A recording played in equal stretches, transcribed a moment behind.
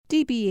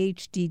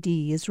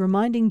DBHDD is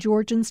reminding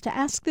Georgians to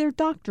ask their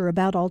doctor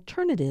about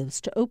alternatives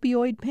to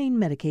opioid pain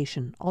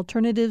medication.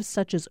 Alternatives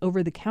such as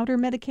over-the-counter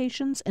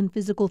medications and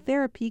physical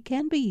therapy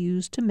can be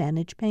used to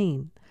manage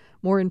pain.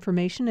 More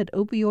information at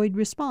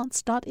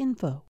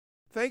opioidresponse.info.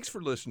 Thanks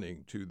for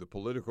listening to the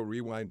Political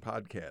Rewind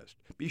podcast.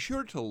 Be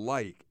sure to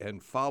like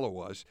and follow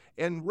us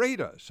and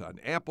rate us on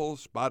Apple,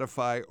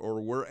 Spotify,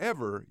 or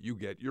wherever you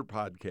get your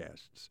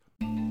podcasts.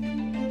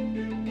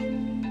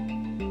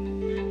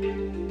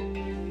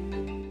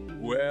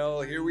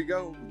 Well, here we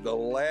go. The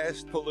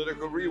last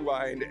Political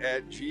Rewind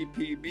at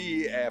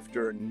GPB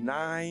after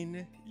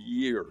 9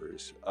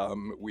 years.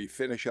 We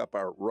finish up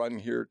our run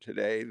here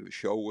today. The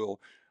show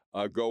will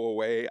go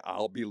away.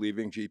 I'll be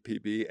leaving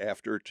GPB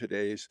after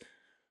today's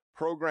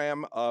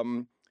program.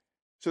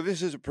 So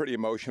this is a pretty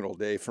emotional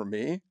day for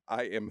me.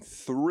 I am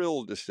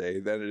thrilled to say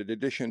that in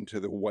addition to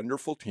the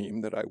wonderful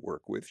team that I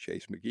work with,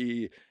 Chase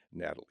McGee,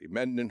 Natalie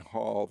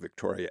Mendenhall,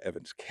 Victoria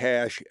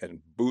Evans-Cash,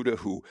 and Buddha,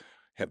 who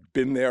have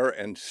been there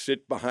and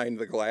sit behind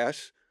the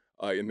glass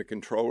in the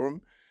control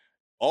room.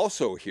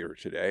 Also here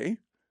today,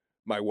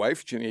 my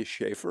wife, Janice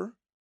Schaefer,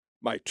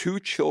 my 2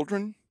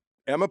 children,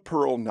 Emma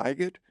Pearl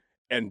Nigut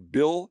and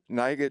Bill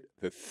Nigut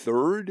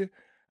III,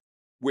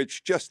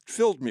 which just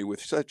filled me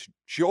with such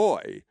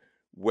joy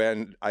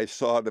when I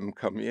saw them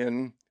come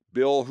in.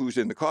 Bill, who's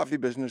in the coffee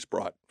business,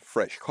 brought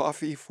fresh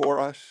coffee for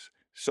us.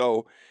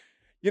 So,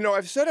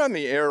 I've said on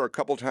the air a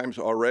couple times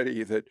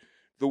already that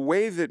the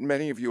way that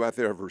many of you out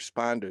there have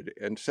responded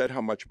and said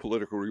how much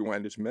Political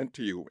Rewind has meant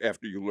to you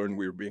after you learned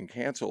we were being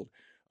canceled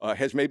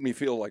has made me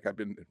feel like I've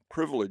been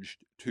privileged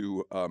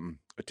to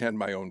attend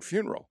my own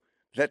funeral.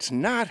 That's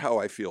not how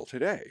I feel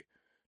today.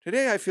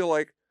 Today I feel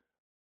like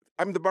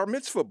I'm the bar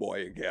mitzvah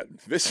boy again.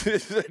 This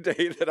is the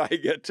day that I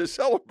get to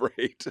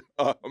celebrate.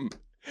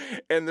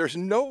 And there's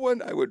no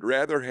one I would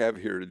rather have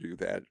here to do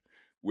that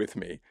with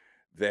me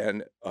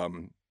than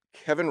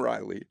Kevin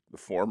Riley, the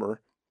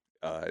former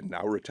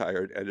now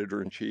retired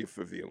editor-in-chief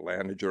of the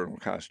Atlanta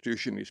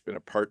Journal-Constitution. He's been a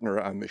partner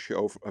on the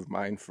show of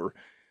mine for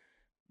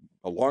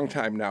a long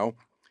time now.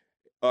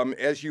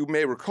 As you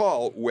may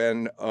recall,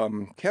 when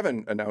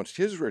Kevin announced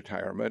his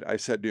retirement, I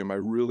said to him, I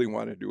really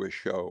want to do a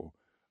show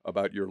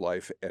about your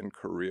life and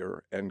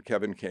career. And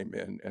Kevin came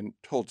in and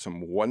told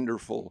some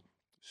wonderful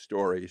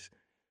stories.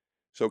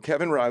 So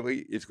Kevin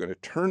Riley is going to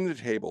turn the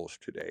tables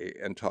today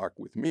and talk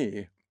with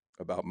me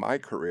about my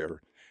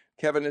career.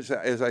 Kevin, as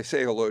I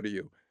say hello to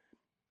you,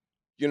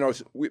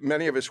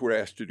 many of us were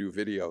asked to do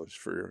videos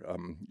for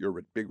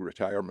your big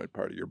retirement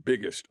party, your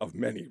biggest of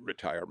many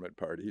retirement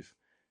parties.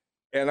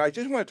 And I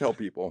just want to tell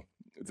people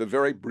the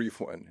very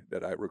brief one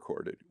that I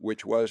recorded,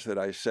 which was that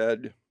I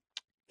said,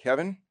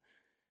 Kevin,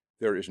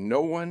 there is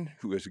no one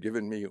who has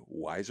given me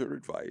wiser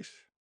advice,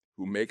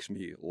 who makes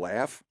me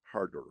laugh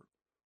harder,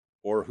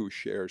 or who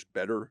shares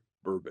better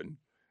bourbon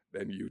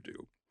than you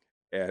do.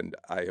 And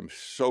I am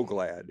so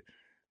glad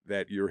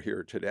that you're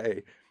here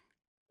today.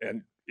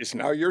 And it's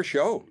now your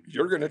show.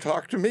 You're going to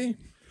talk to me.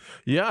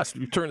 Yes,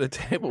 you turn the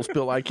tables,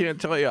 Bill. I can't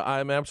tell you,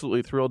 I'm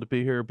absolutely thrilled to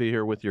be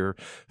here with your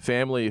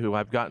family who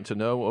I've gotten to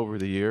know over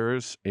the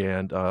years,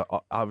 and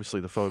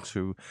obviously the folks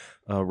who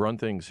run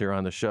things here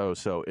on the show.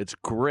 So it's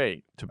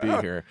great to be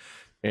here.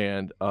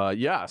 And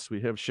yes,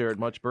 we have shared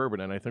much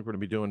bourbon, and I think we're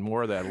going to be doing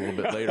more of that a little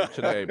bit later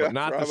today, but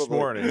not this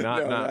morning,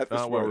 not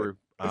while we're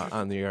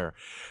on the air.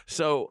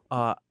 So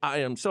I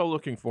am so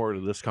looking forward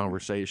to this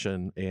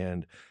conversation,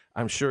 and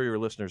I'm sure your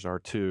listeners are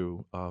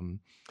too.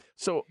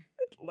 So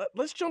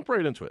let's jump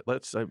right into it.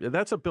 That's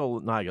a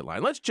Bill Nigut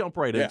line. Let's jump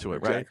right into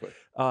it, right?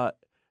 Exactly.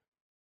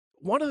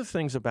 One of the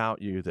things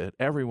about you that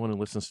everyone who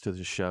listens to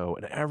the show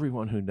and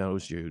everyone who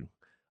knows you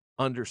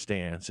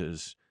understands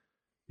is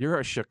you're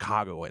a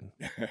Chicagoan.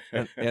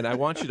 and I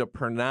want you to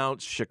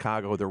pronounce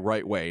Chicago the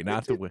right way,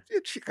 not the way.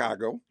 It's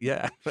Chicago.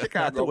 Yeah,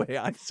 Chicago. Not the way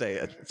I say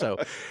it.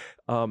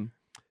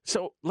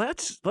 So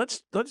let's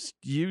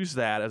use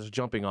that as a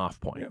jumping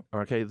off point. Yeah.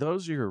 Okay,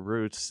 those are your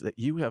roots that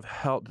you have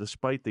held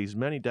despite these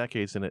many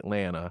decades in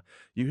Atlanta.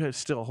 You have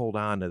still hold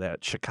on to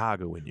that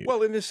Chicago in you.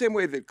 Well, in the same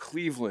way that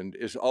Cleveland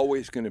is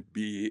always going to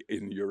be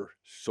in your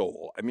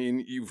soul. I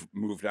mean, you've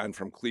moved on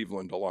from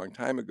Cleveland a long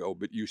time ago,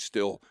 but you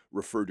still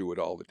refer to it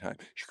all the time.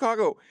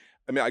 Chicago.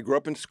 I mean, I grew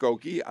up in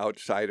Skokie,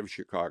 outside of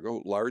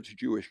Chicago, large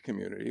Jewish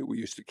community. We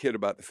used to kid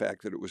about the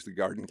fact that it was the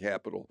garden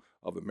capital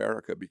of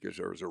America because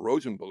there was a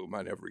Rosenblum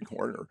on every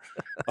corner.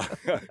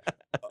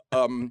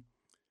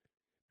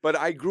 But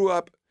I grew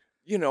up,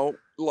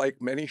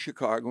 like many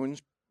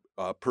Chicagoans,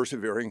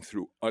 persevering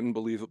through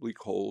unbelievably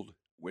cold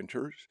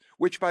winters,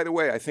 which, by the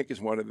way, I think is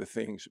one of the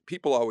things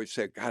people always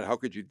say, God, how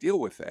could you deal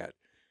with that?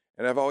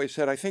 And I've always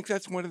said, I think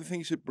that's one of the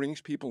things that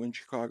brings people in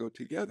Chicago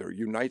together,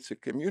 unites a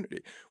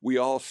community. We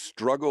all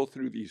struggle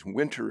through these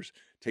winters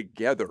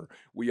together.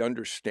 We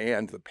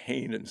understand the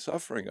pain and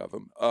suffering of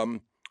them.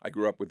 I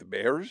grew up with the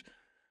Bears,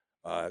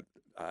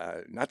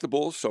 not the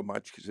Bulls so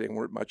much because they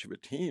weren't much of a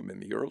team in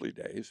the early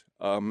days.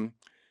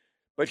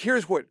 But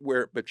here's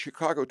but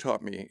Chicago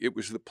taught me it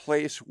was the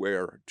place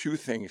where two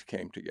things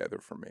came together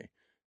for me.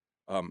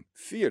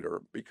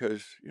 theater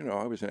because,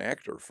 I was an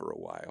actor for a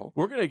while.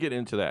 We're going to get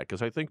into that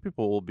because I think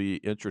people will be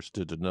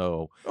interested to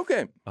know.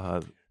 Okay.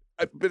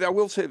 But I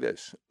will say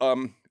this.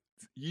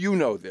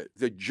 That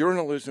the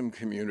journalism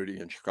community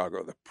in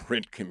Chicago, the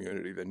print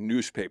community, the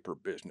newspaper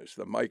business,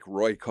 the Mike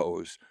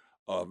Roykos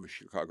of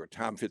Chicago,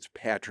 Tom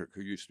Fitzpatrick,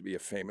 who used to be a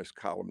famous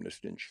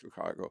columnist in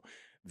Chicago,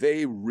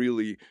 they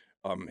really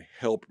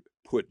helped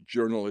put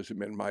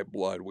journalism in my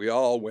blood. We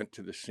all went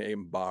to the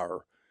same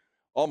bar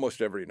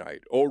almost every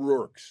night,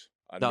 O'Rourke's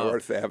on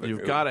North Avenue.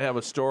 You've got to have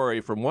a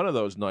story from one of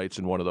those nights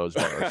in one of those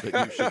bars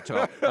that you should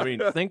tell. I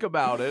mean, think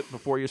about it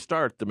before you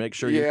start to make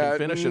sure you can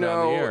finish it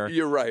on the air.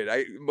 You're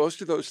right.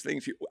 Most of those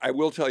things, I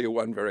will tell you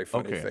one very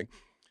funny thing.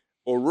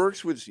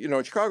 O'Rourke's was,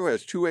 Chicago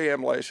has 2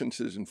 a.m.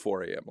 licenses and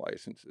 4 a.m.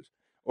 licenses.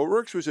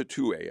 O'Rourke's was a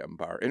 2 a.m.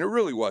 bar, and it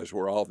really was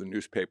where all the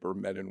newspaper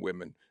men and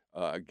women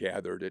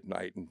gathered at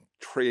night and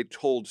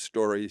told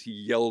stories,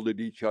 yelled at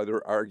each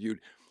other, argued.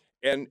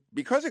 And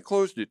because it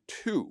closed at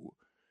 2,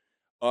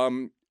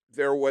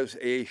 there was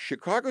a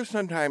Chicago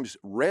Sun-Times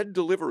red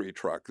delivery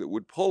truck that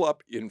would pull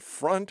up in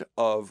front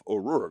of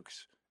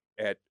O'Rourke's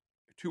at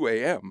 2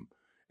 a.m.,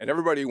 and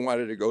everybody who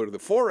wanted to go to the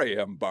 4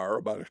 a.m. bar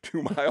about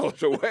 2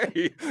 miles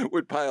away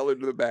would pile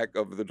into the back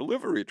of the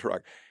delivery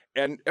truck.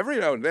 And every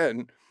now and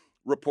then,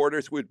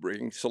 reporters would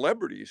bring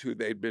celebrities who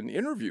they'd been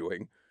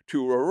interviewing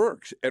to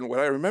O'Rourke's. And what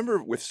I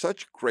remember with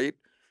such great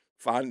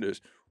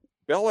fondness,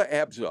 Bella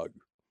Abzug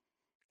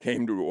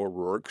came to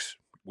O'Rourke's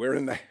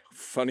wearing the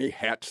funny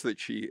hats that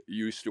she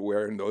used to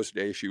wear in those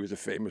days. She was a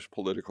famous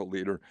political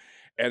leader.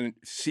 And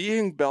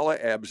seeing Bella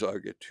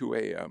Abzug at 2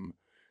 a.m.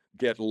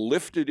 get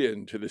lifted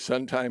into the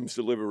Sun-Times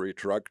delivery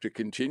truck to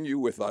continue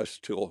with us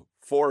till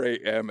 4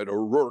 a.m. at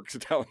O'Rourke's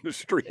down the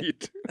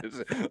street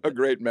is a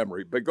great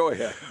memory. But go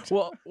ahead.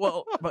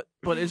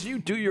 But as you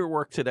do your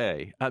work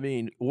today, I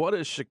mean, what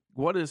is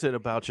it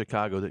about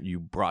Chicago that you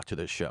brought to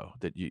this show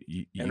that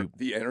you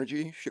the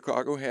energy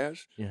Chicago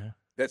has? Yeah.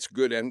 That's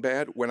good and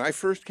bad. When I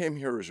first came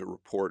here as a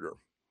reporter,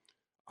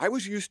 I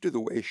was used to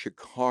the way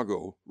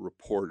Chicago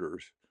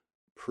reporters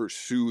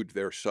pursued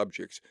their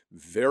subjects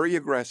very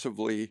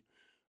aggressively,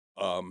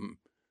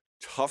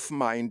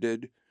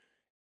 tough-minded,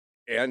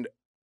 and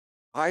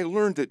I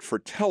learned that for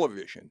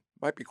television,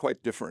 might be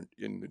quite different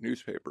in the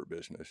newspaper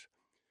business,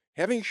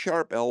 having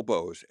sharp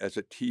elbows as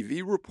a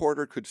TV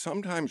reporter could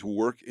sometimes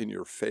work in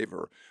your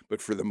favor,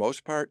 but for the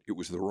most part, it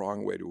was the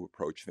wrong way to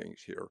approach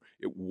things here.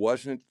 It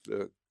wasn't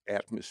the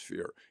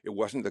atmosphere. It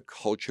wasn't the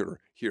culture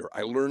here.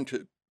 I learned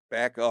to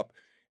back up,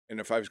 and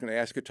if I was going to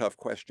ask a tough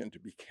question, to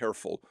be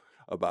careful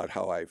about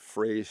how I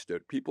phrased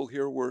it. People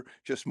here were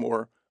just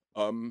more,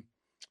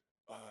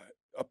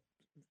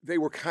 they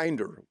were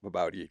kinder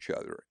about each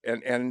other.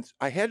 And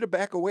I had to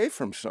back away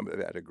from some of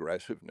that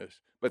aggressiveness.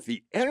 But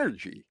the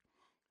energy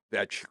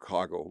that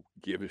Chicago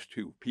gives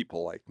to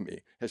people like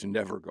me has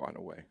never gone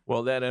away.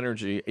 Well, that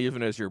energy,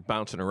 even as you're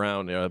bouncing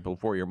around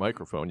before your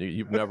microphone,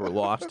 you've never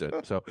lost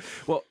it. So,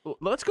 well,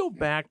 let's go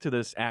back to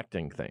this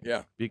acting thing.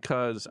 Yeah.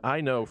 Because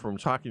I know from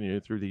talking to you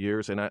through the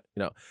years, and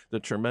the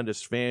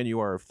tremendous fan you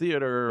are of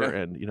theater,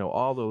 and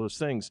all those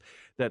things,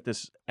 that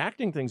this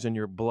acting thing's in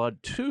your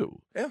blood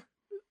too. Yeah.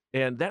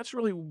 And that's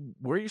really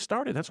where you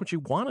started. That's what you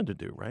wanted to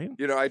do, right?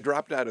 I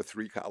dropped out of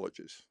 3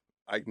 colleges.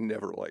 I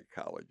never liked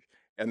college.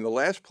 And the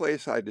last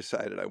place I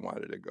decided I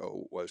wanted to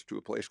go was to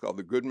a place called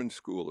the Goodman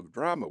School of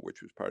Drama,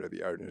 which was part of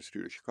the Art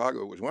Institute of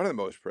Chicago. It was one of the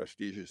most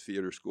prestigious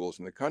theater schools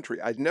in the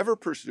country. I'd never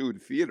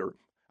pursued theater.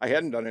 I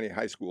hadn't done any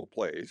high school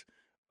plays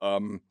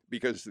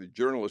because the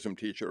journalism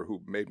teacher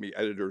who made me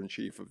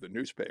editor-in-chief of the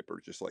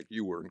newspaper, just like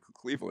you were in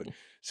Cleveland,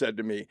 said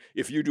to me,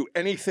 if you do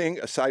anything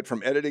aside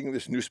from editing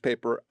this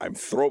newspaper, I'm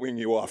throwing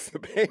you off the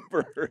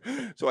paper.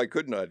 So I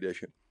couldn't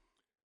audition.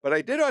 But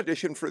I did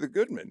audition for the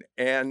Goodman,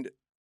 and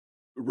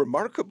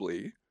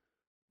remarkably,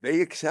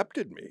 they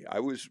accepted me.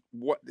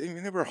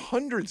 There were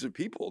hundreds of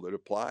people that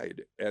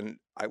applied, and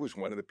I was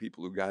one of the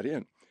people who got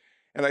in.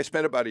 And I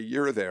spent about a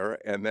year there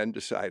and then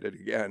decided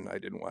again I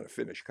didn't want to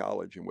finish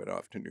college and went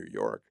off to New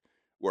York,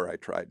 where I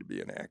tried to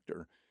be an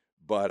actor,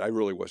 but I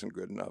really wasn't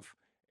good enough.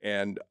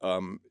 And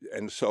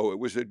so it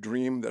was a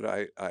dream that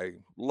I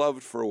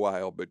loved for a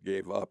while but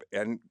gave up,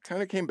 and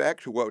kind of came back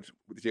to what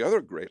was the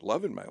other great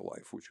love in my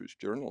life, which was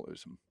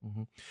journalism.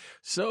 Mm-hmm.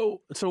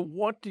 So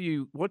what do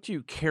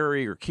you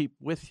carry or keep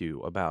with you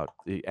about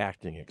the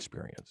acting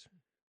experience?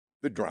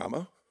 The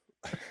drama.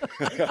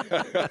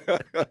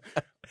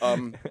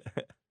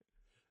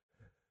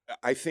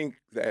 I think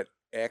that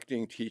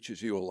acting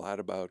teaches you a lot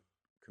about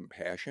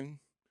compassion,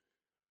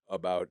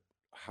 about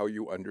how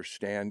you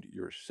understand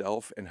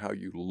yourself and how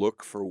you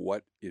look for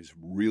what is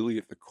really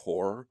at the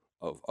core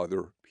of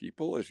other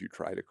people as you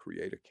try to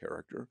create a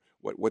character,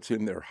 what's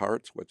in their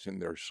hearts, what's in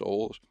their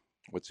souls,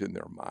 what's in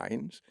their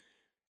minds.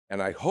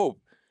 And I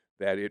hope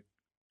that it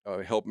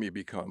helped me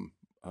become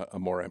a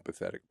more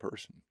empathetic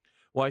person.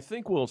 Well, I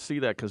think we'll see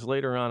that because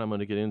later on I'm going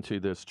to get into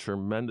this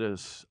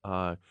tremendous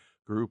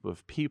group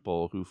of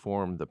people who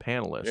form the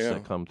panelists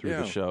that come through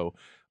the show.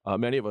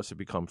 Many of us have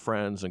become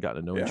friends and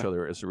gotten to know each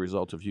other as a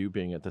result of you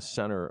being at the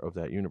center of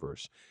that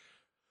universe.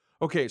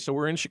 Okay, so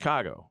we're in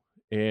Chicago,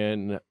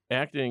 Mm-hmm. and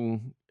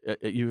acting.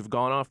 You've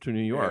gone off to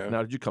New York. Yeah.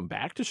 Now, did you come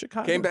back to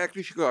Chicago? Came back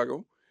to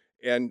Chicago,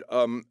 and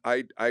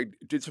I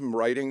did some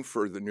writing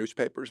for the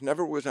newspapers.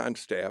 Never was on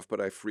staff,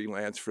 but I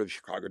freelanced for the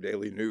Chicago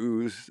Daily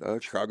News,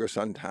 Chicago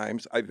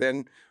Sun-Times. I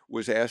then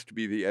was asked to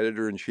be the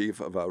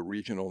editor-in-chief of a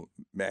regional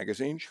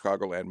magazine,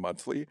 Chicagoland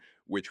Monthly,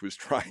 which was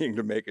trying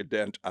to make a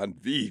dent on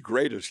the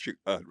greatest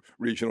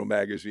regional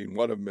magazine,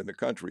 one of them in the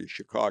country,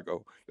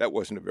 Chicago. That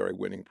wasn't a very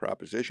winning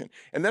proposition.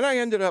 And then I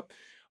ended up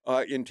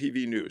in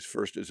TV news,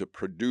 first as a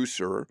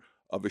producer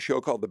of a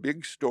show called The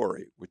Big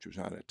Story, which was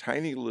on a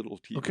tiny little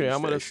TV Okay,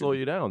 I'm going to station. slow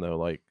you down, though.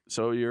 Like,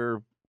 so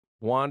you're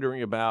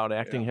wandering about,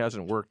 acting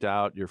hasn't worked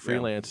out, you're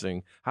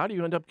freelancing. How do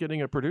you end up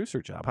getting a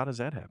producer job? How does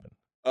that happen?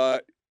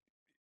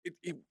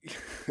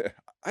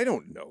 I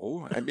don't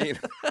know. I mean,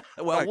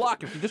 well,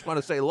 luck. If you just want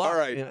to say luck. All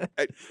right,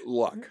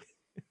 luck.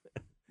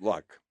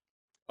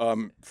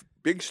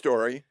 Big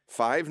Story,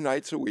 5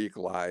 nights a week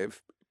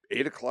live,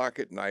 8 o'clock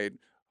at night.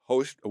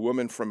 Host a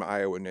woman from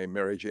Iowa named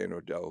Mary Jane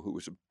Odell, who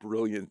was a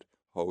brilliant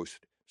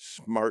host,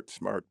 smart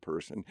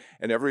person.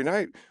 And every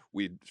night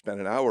we'd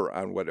spend an hour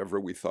on whatever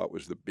we thought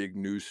was the big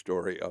news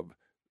story of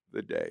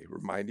the day.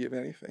 Remind you of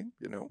anything?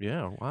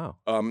 Yeah. Wow.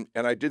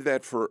 And I did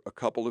that for a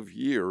couple of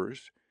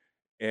years.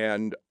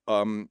 And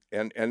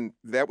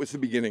that was the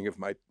beginning of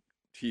my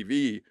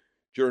TV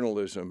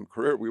journalism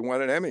career. We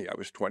won an Emmy. I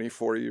was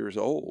 24 years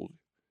old.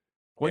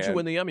 What'd you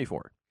win the Emmy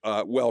for?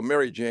 Well,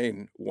 Mary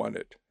Jane won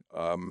it,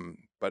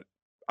 but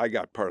I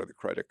got part of the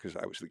credit because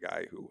I was the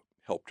guy who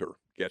helped her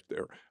get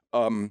there.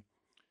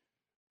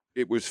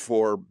 It was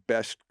for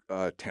best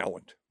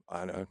talent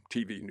on a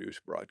TV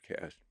news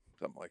broadcast,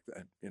 something like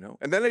that,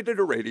 And then I did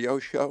a radio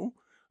show,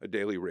 a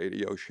daily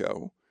radio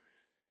show.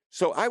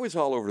 So I was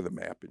all over the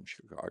map in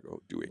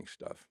Chicago doing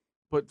stuff.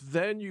 But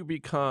then you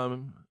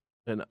become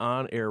an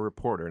on-air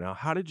reporter. Now,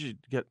 how did you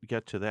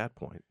get to that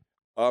point?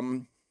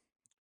 I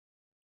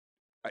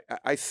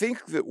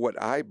think that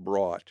what I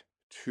brought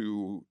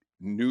to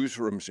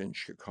newsrooms in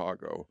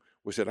Chicago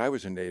was that I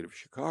was a native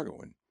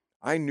Chicagoan.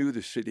 I knew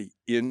the city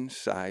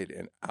inside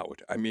and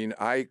out. I mean,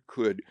 I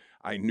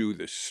knew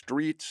the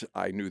streets,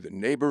 I knew the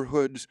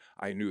neighborhoods,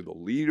 I knew the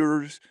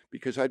leaders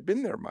because I'd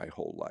been there my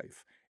whole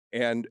life.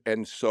 And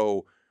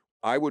so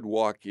I would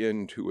walk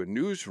into a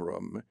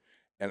newsroom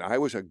and I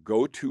was a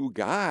go-to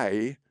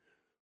guy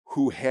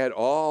who had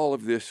all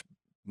of this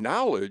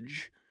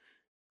knowledge.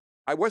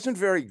 I wasn't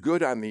very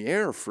good on the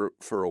air for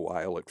a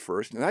while at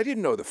first, and I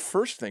didn't know the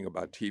first thing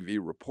about TV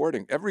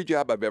reporting. Every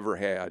job I've ever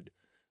had,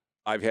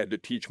 I've had to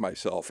teach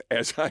myself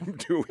as I'm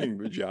doing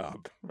the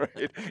job,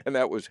 right? And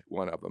that was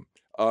one of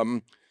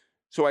them.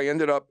 So I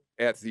ended up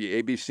at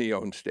the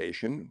ABC-owned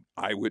station,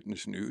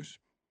 Eyewitness News,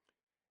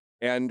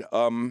 and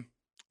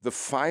the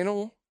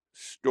final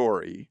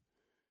story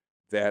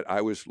that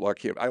I was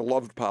lucky, I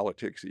loved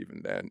politics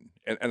even then,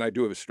 and I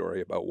do have a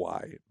story about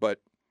why, but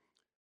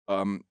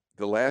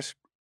the last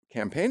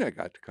campaign I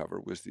got to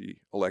cover was the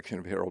election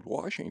of Harold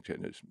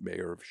Washington as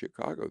mayor of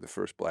Chicago, the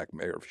first black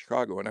mayor of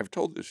Chicago. And I've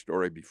told this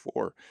story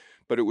before,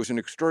 but it was an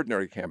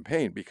extraordinary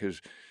campaign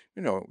because,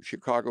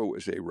 Chicago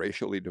was a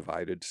racially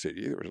divided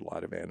city. There was a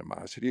lot of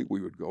animosity. We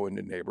would go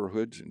into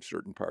neighborhoods in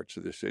certain parts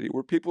of the city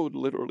where people would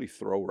literally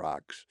throw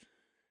rocks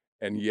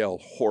and yell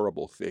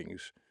horrible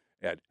things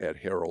at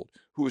Harold,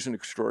 who was an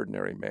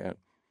extraordinary man.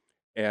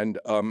 And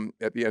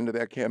at the end of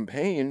that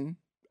campaign,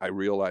 I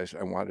realized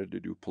I wanted to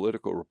do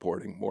political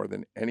reporting more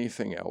than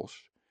anything else.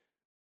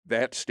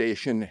 That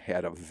station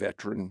had a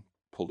veteran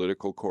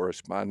political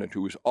correspondent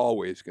who was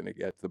always going to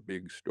get the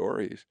big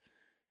stories.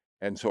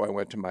 And so I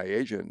went to my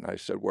agent and I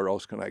said, where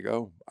else can I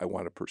go? I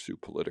want to pursue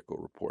political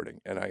reporting.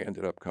 And I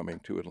ended up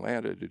coming to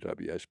Atlanta to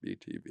WSB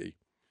TV.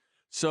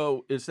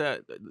 So is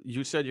that,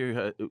 you said you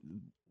had,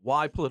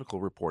 why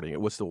political reporting?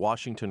 It was the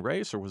Washington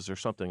race, or was there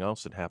something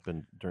else that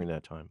happened during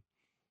that time?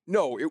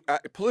 No,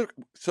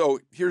 so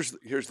here's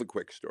the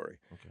quick story.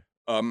 Okay.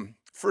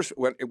 First,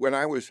 when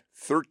I was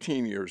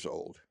 13 years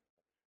old,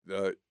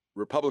 the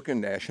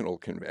Republican National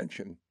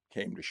Convention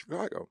came to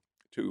Chicago,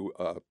 to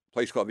a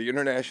place called the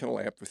International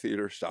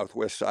Amphitheater,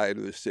 southwest side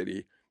of the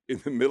city,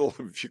 in the middle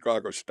of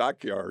Chicago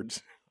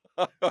stockyards.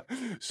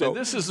 So and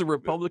this is the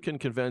Republican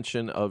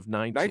convention of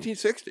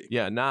 1960.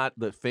 Yeah, not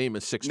the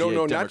famous 68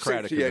 no,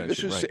 Democratic not 68. convention.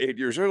 This was right. 8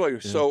 years earlier.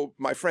 Yeah. So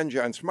my friend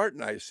John Smart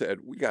and I said,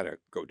 we got to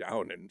go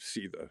down and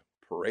see the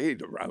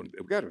parade around.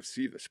 We got to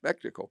see the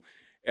spectacle.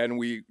 And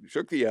we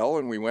took the L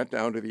and we went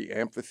down to the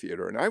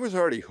amphitheater. And I was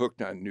already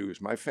hooked on news.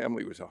 My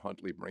family was a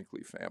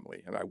Huntley-Brinkley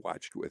family, and I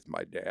watched with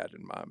my dad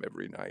and mom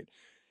every night.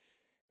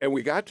 And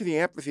we got to the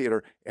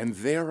amphitheater, and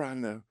there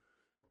on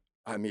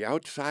the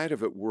outside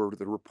of it were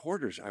the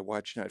reporters. I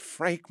watched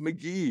Frank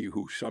McGee,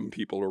 who some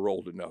people are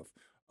old enough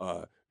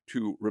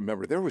to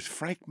remember. There was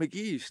Frank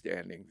McGee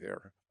standing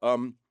there.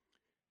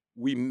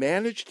 We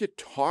managed to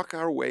talk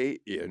our way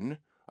in.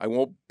 I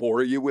won't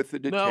bore you with the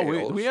details.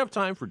 No, we have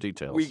time for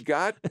details.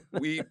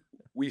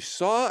 We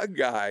saw a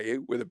guy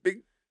with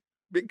a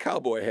big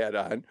cowboy hat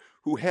on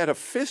who had a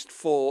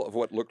fistful of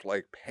what looked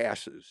like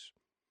passes.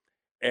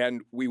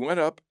 And we went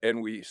up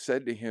and we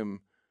said to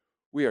him,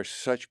 We are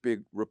such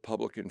big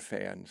Republican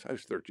fans. I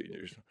was 13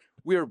 years old.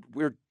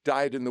 We're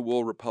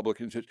dyed-in-the-wool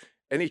Republicans.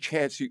 Any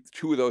chance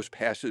two of those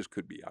passes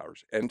could be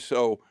ours. And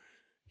so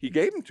he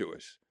gave them to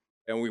us.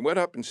 And we went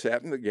up and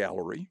sat in the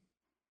gallery.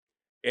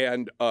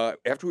 And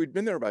after we'd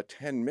been there about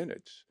 10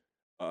 minutes,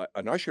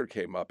 an usher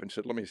came up and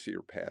said, "Let me see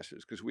your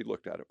passes," because we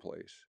looked out of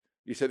place.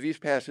 He said, "These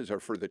passes are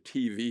for the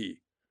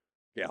TV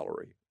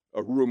gallery,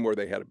 a room where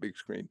they had a big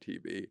screen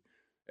TV.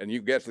 And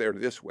you get there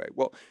this way."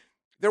 Well,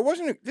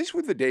 this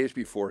was the days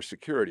before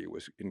security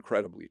was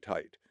incredibly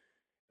tight.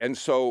 And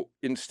so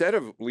instead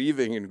of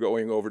leaving and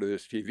going over to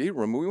this TV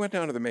room, we went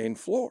down to the main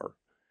floor.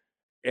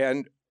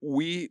 And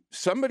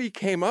somebody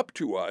came up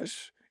to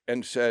us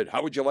and said,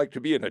 "How would you like to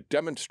be in a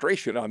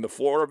demonstration on the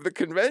floor of the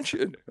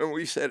convention?" And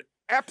we said,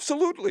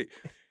 "Absolutely."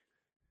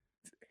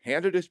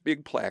 Handed us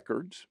big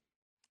placards.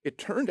 It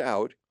turned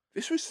out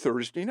this was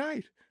Thursday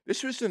night.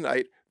 This was the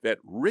night that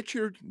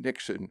Richard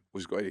Nixon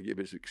was going to give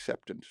his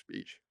acceptance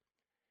speech.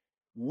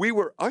 We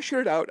were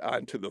ushered out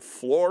onto the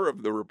floor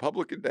of the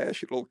Republican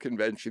National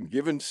Convention,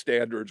 given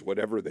standards,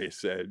 whatever they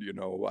said,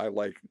 I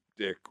like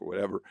Dick,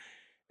 whatever.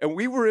 And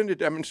we were in a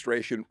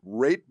demonstration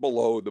right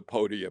below the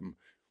podium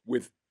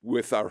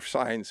with our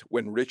signs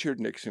when Richard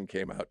Nixon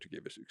came out to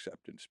give his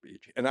acceptance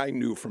speech. And I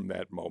knew from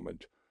that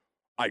moment,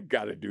 I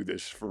got to do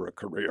this for a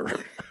career.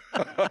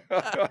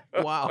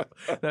 Wow,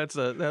 that's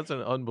an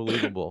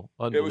unbelievable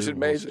It was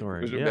amazing.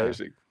 story. It was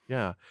amazing.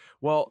 Yeah.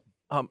 Well,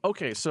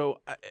 okay,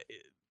 so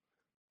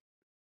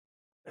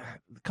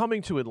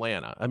coming to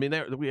Atlanta, I mean,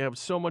 we have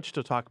so much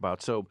to talk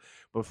about. So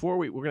before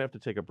we're going to have to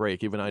take a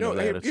break, even I know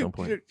that at some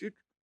point.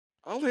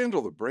 I'll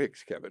handle the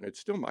breaks, Kevin. It's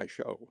still my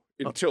show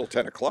until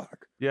 10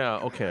 o'clock. Yeah,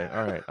 okay,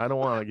 all right. I don't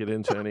want to get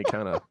into any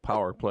kind of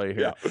power play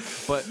here. Yeah.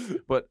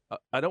 But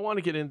I don't want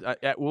to get into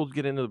we'll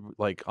get into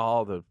like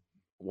all the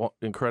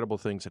incredible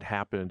things that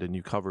happened and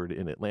you covered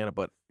in Atlanta,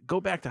 but go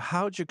back to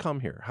how'd you come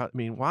here?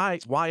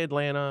 Why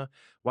Atlanta?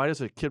 Why does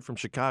a kid from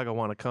Chicago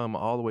want to come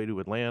all the way to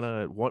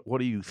Atlanta?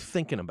 What are you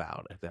thinking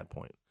about at that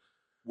point?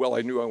 Well,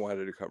 I knew I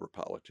wanted to cover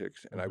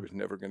politics, and I was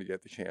never going to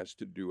get the chance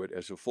to do it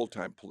as a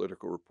full-time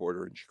political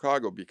reporter in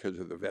Chicago because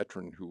of the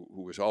veteran who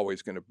was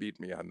always going to beat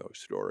me on those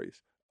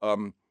stories.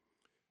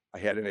 I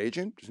had an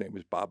agent. His name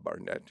was Bob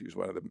Barnett. He was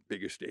one of the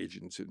biggest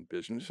agents in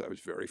business. I was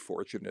very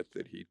fortunate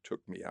that he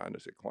took me on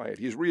as a client.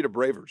 He's Rita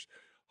Braver's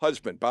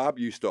husband. Bob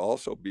used to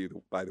also be,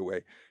 by the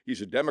way, he's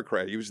a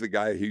Democrat. He was the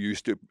guy who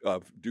used to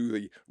do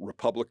the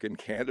Republican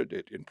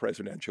candidate in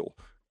presidential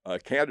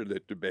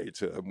candidate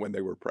debates when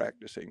they were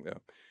practicing them.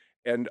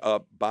 And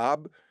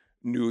Bob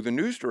knew the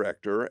news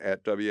director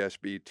at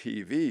WSB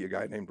TV, a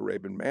guy named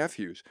Rabin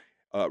Matthews.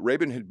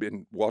 Rabin had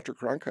been Walter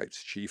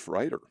Cronkite's chief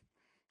writer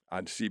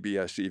on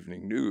CBS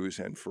Evening News,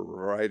 and for a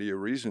variety of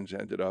reasons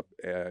ended up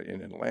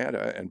in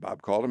Atlanta. And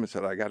Bob called him and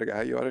said, "I got a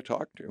guy you ought to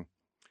talk to."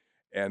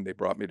 And they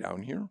brought me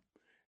down here,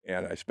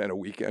 and I spent a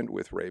weekend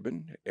with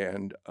Rabin,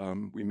 and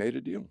we made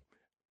a deal.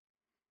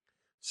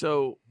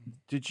 So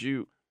did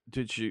you?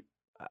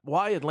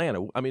 Why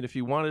Atlanta? I mean, if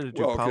you wanted to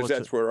do politics, because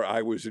that's where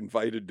I was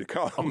invited to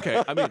come.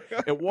 Okay, I mean,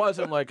 it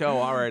wasn't like, oh,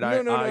 all right,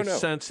 I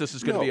sense this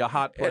is going to be a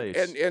hot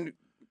place. And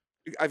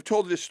I've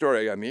told this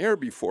story on the air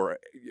before.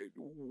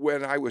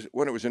 When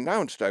it was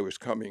announced I was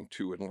coming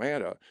to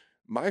Atlanta,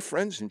 my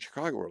friends in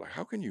Chicago were like,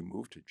 "How can you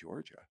move to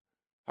Georgia?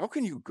 How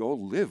can you go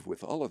live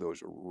with all of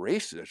those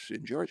racists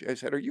in Georgia?" I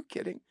said, "Are you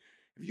kidding?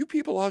 Have you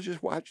people all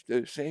just watched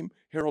the same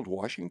Harold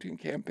Washington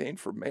campaign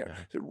for mayor?"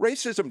 Yeah.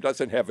 Racism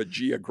doesn't have a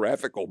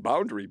geographical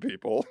boundary,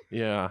 people.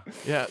 Yeah.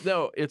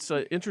 No, it's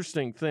an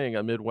interesting thing,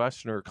 a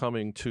Midwesterner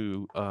coming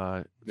to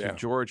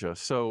Georgia.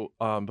 So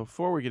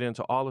before we get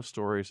into all the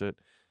stories at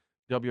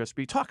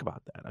WSB, talk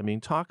about that. I mean,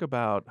 talk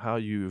about how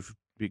you've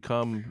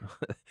become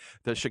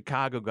the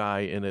Chicago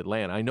guy in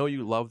Atlanta. I know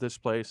you love this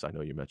place. I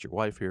know you met your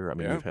wife here. I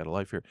mean, you've had a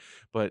life here.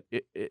 But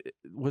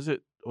was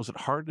it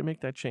hard to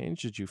make that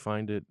change? Did you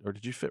find it, or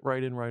did you fit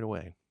right in right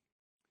away?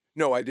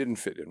 No, I didn't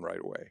fit in right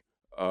away.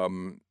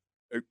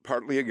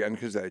 Partly, again,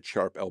 because that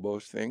sharp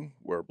elbows thing.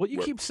 Well, you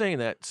keep saying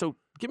that. So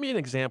give me an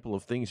example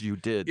of things you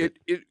did.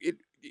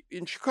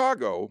 In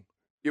Chicago,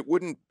 it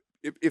wouldn't.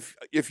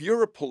 If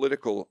you're a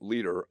political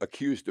leader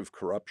accused of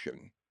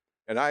corruption,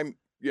 and I'm,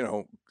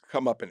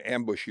 come up and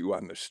ambush you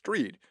on the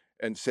street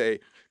and say,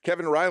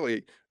 "Kevin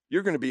Riley,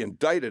 you're going to be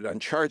indicted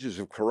on charges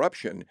of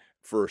corruption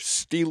for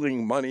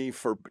stealing money,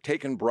 for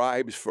taking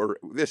bribes, for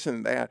this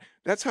and that,"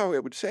 that's how I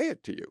would say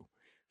it to you.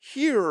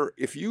 Here,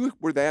 if you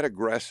were that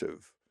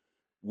aggressive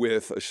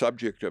with a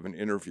subject of an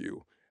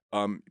interview,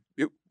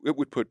 it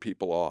would put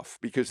people off,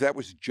 because that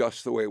was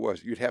just the way it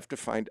was. You'd have to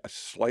find a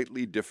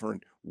slightly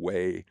different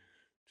way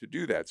to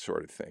do that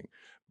sort of thing.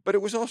 But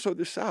it was also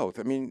the South.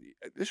 I mean,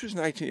 this was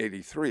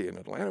 1983, and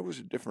Atlanta was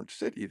a different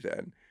city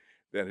then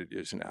than it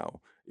is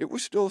now. It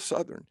was still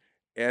Southern,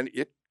 and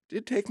it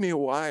did take me a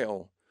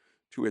while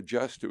to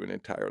adjust to an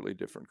entirely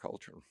different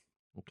culture.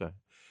 Okay.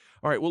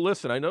 All right. Well,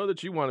 listen, I know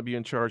that you want to be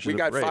in charge of the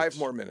breaks. We got 5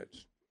 more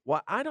minutes.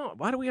 Well, I don't.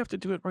 Why do we have to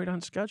do it right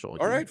on schedule?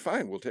 All right,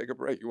 fine. We'll take a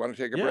break. You want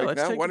to take a Yeah, break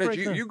let's now? take Why a don't break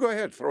you now. you go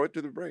ahead, throw it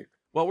to the break.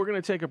 Well, we're going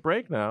to take a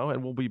break now,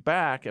 and we'll be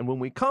back. And when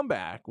we come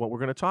back, what we're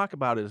going to talk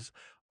about is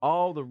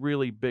all the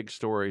really big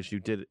stories you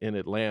did in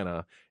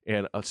Atlanta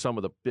and some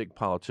of the big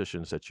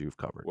politicians that you've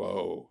covered.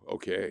 Whoa,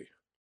 okay.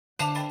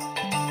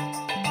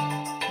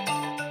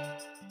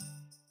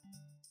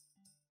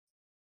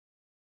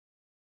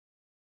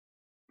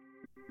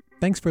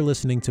 Thanks for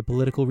listening to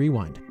Political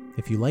Rewind.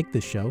 If you like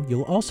this show,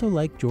 you'll also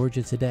like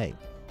Georgia Today.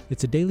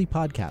 It's a daily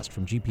podcast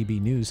from GPB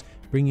News,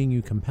 bringing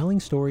you compelling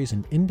stories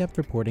and in-depth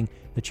reporting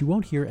that you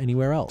won't hear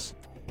anywhere else.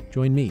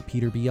 Join me,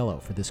 Peter Biello,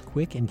 for this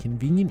quick and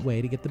convenient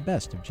way to get the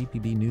best of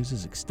GPB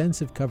News'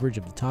 extensive coverage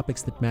of the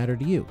topics that matter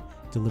to you,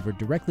 delivered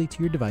directly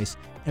to your device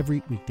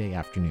every weekday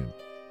afternoon.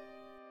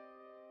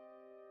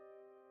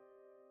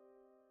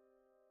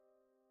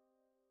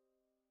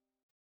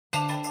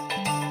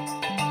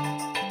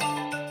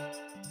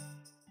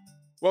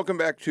 Welcome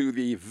back to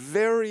the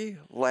very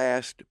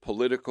last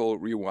Political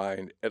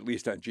Rewind, at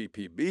least on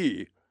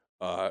GPB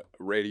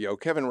radio.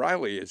 Kevin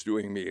Riley is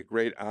doing me a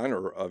great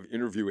honor of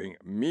interviewing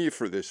me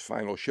for this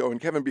final show. And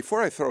Kevin,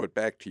 before I throw it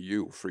back to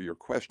you for your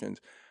questions,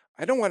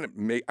 I want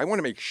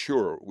to make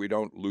sure we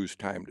don't lose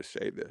time to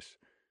say this.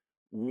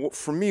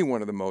 For me, one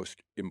of the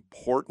most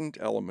important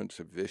elements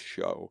of this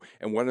show,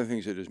 and one of the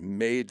things that has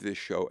made this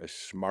show as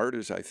smart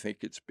as I think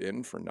it's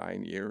been for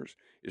 9 years,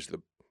 is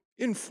the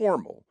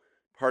informal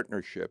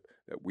partnership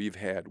that we've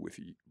had with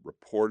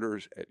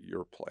reporters at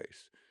your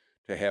place.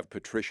 To have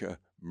Patricia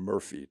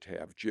Murphy, to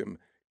have Jim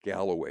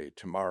Galloway,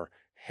 Tamar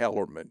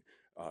Hallerman,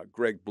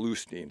 Greg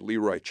Bluestein,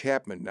 Leroy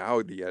Chapman,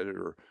 now the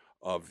editor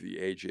of the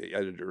AJ,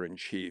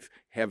 editor-in-chief,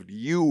 have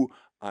you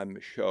on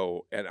the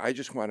show. And I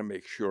just want to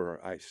make sure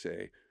I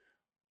say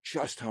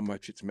just how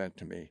much it's meant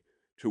to me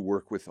to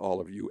work with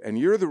all of you. And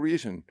you're the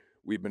reason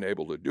we've been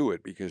able to do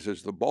it, because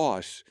as the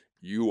boss,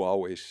 you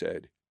always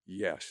said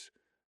yes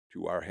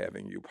to our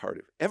having you part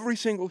of every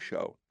single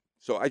show.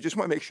 So I just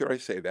want to make sure I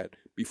say that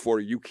before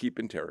you keep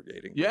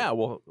interrogating me. Yeah,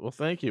 well,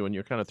 thank you. And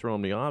you're kind of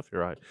throwing me off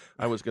here.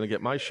 I was going to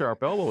get my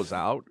sharp elbows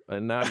out,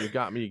 and now you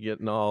got me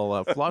getting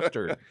all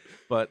flustered.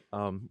 But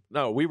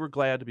no, we were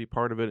glad to be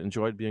part of it,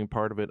 enjoyed being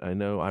part of it. I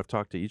know I've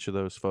talked to each of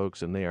those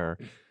folks, and they are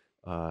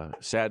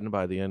saddened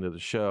by the end of the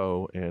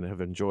show and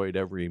have enjoyed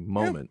every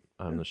moment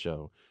on the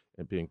show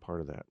and being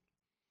part of that.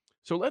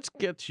 So let's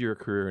get to your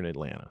career in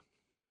Atlanta.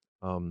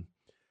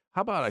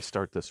 How about I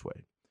start this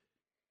way?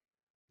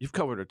 You've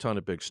covered a ton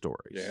of big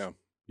stories. Yeah.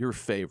 Your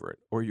favorite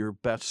or your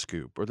best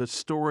scoop or the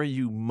story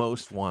you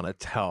most want to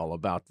tell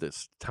about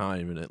this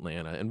time in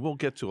Atlanta. And we'll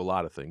get to a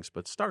lot of things,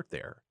 but start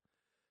there.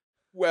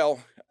 Well,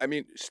 I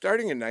mean,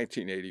 starting in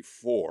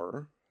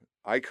 1984,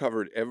 I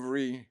covered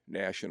every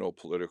national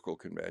political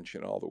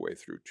convention all the way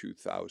through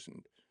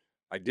 2000.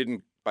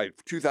 By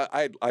 2000,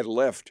 I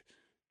left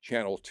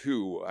Channel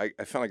 2. I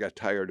finally got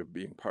tired of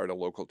being part of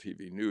local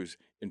TV news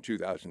in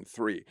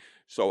 2003.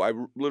 So I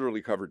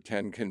literally covered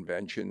 10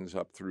 conventions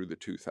up through the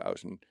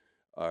 2000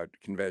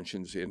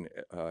 conventions in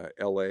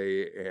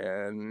LA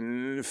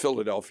and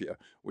Philadelphia,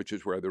 which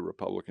is where the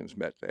Republicans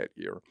met that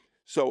year.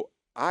 So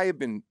I have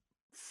been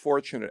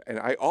fortunate, and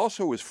I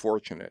also was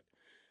fortunate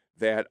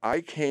that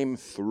I came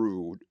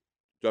through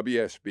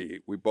WSB.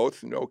 We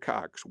both know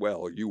Cox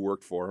well. You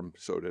worked for him,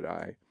 so did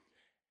I.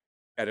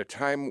 At a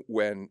time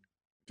when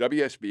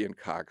WSB and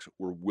Cox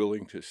were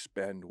willing to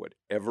spend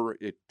whatever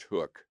it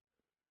took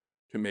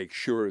to make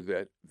sure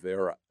that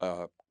their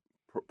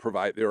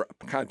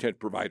content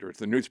providers,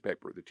 the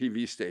newspaper, the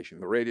TV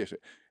station, the radio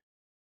station,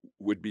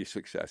 would be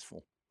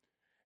successful.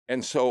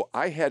 And so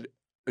I had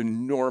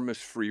enormous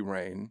free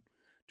rein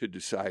to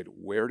decide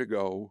where to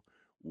go,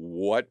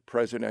 what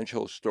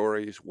presidential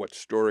stories, what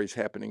stories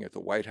happening at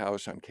the White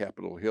House on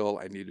Capitol Hill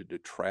I needed to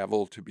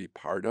travel to be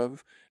part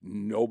of.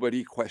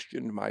 Nobody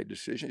questioned my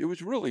decision. It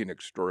was really an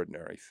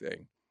extraordinary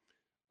thing.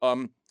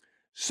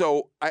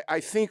 So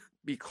I think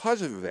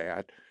because of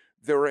that,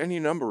 there are any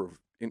number of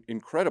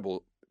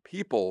incredible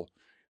people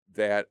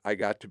that I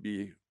got to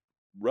be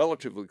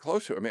relatively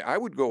close to. I mean, I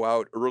would go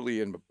out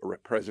early in a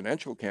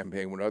presidential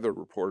campaign when other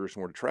reporters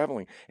were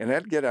traveling, and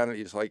I'd get on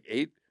these like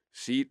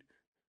 8-seat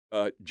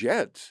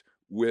jets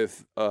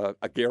with a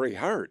Gary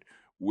Hart,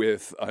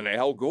 with an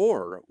Al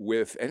Gore,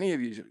 with any of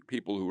these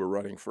people who were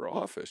running for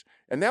office.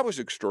 And that was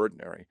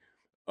extraordinary.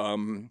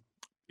 In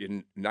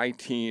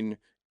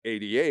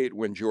 1988,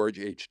 when George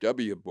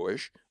H.W.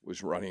 Bush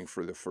was running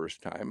for the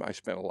first time, I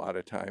spent a lot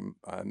of time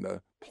on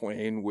the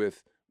plane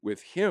with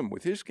him,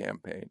 with his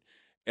campaign.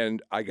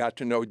 And I got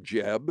to know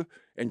Jeb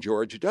and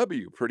George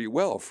W. pretty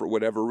well. For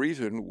whatever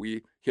reason,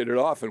 we hit it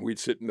off, and we'd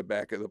sit in the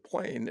back of the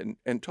plane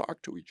and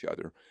talk to each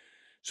other.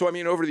 So, I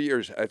mean, over the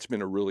years, that's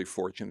been a really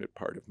fortunate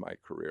part of my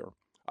career.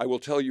 I will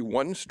tell you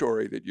one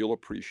story that you'll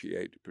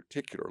appreciate,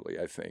 particularly,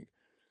 I think,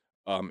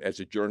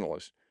 as a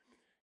journalist.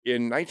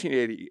 In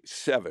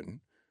 1987,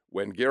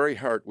 when Gary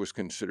Hart was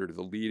considered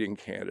the leading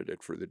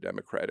candidate for the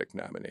Democratic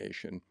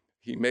nomination,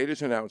 he made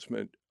his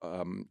announcement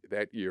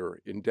that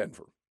year in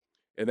Denver.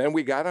 And then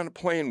we got on a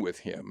plane with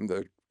him,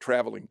 the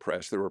traveling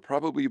press. There were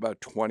probably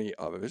about 20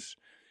 of us.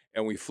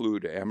 And we flew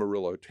to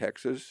Amarillo,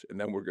 Texas, and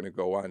then we're going to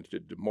go on to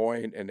Des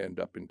Moines and end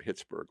up in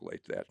Pittsburgh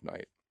late that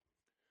night.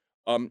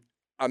 On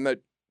the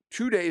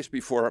 2 days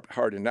before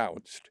Hart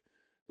announced,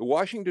 the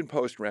Washington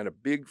Post ran a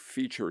big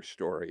feature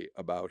story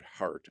about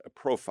Hart, a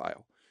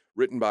profile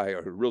written by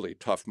a really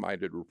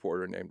tough-minded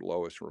reporter named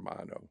Lois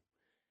Romano.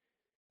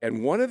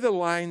 And one of the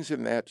lines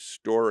in that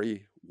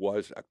story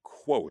was a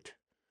quote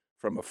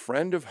from a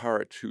friend of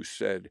Hart's who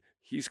said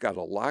he's got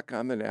a lock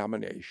on the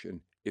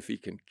nomination if he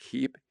can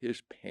keep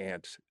his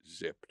pants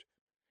zipped.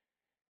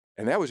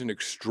 And that was an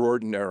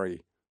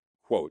extraordinary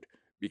quote,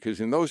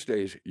 because in those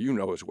days, you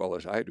know as well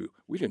as I do,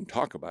 we didn't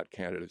talk about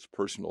candidates'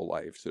 personal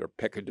lives, their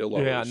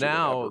peccadillos. Yeah,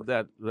 now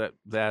that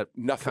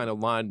kind of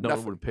line no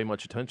one would pay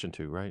much attention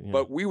to, right? Yeah.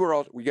 But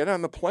we get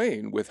on the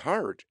plane with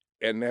Hart,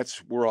 and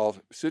we're all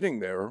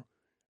sitting there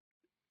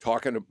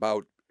talking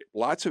about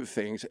lots of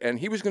things, and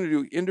he was going to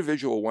do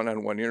individual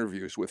one-on-one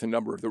interviews with a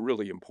number of the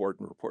really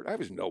important reporters. I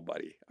was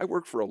nobody. I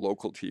worked for a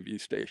local TV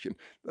station.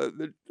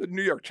 The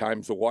New York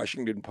Times, the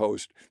Washington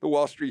Post, the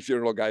Wall Street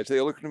Journal guys,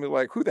 they looked at me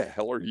like, who the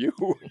hell are you?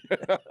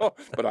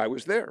 But I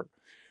was there.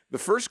 The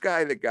first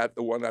guy that got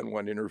the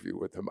one-on-one interview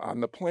with him on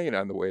the plane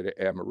on the way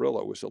to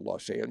Amarillo was a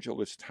Los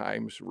Angeles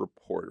Times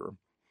reporter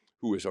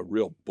who was a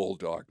real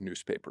bulldog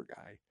newspaper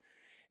guy.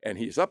 And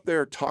he's up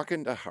there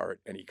talking to Hart,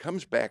 and he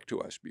comes back to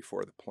us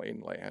before the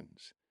plane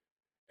lands.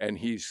 And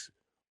he's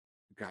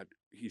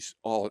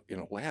all in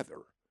a lather.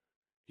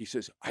 He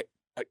says,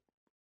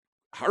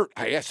 Hart,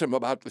 I asked him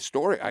about the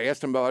story. I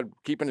asked him about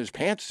keeping his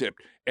pants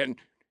zipped, and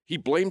he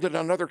blamed it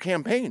on other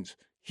campaigns.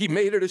 He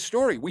made it a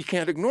story. We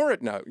can't ignore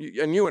it now.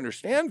 And you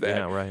understand that.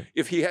 Yeah, right.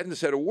 If he hadn't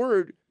said a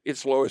word,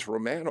 it's Lois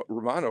Romano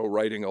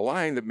writing a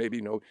line that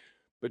maybe no.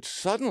 But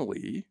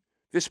suddenly,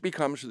 this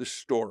becomes the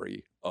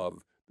story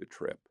of the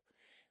trip.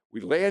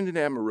 We land in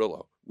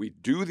Amarillo. We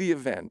do the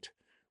event.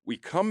 We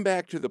come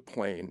back to the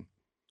plane,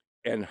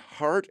 and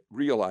Hart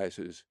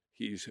realizes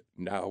he's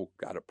now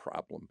got a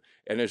problem.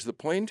 And as the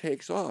plane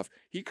takes off,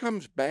 he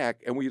comes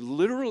back, and we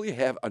literally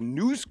have a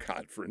news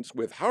conference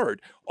with Hart,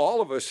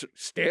 all of us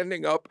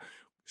standing up,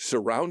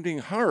 surrounding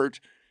Hart,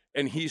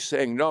 and he's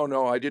saying,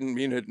 no, I didn't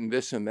mean it, and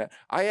this and that.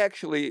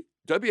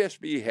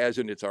 WSB has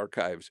in its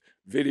archives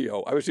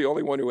video. I was the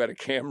only one who had a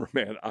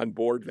cameraman on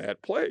board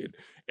that plane,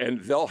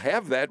 and they'll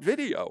have that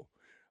video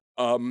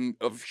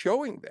of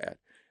showing that.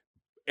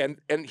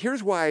 And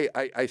here's why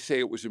I say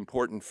it was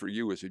important for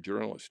you as a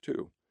journalist,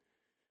 too.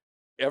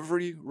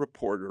 Every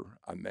reporter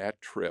on that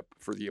trip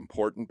for the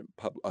important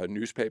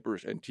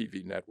newspapers and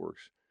TV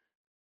networks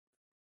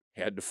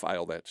had to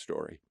file that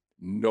story.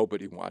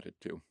 Nobody wanted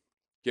to.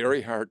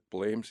 Gary Hart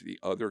blames the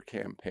other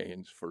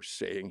campaigns for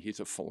saying he's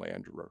a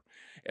philanderer.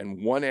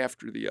 And one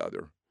after the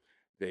other,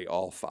 they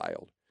all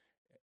filed.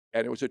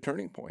 And it was a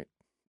turning point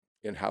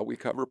in how we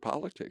cover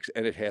politics.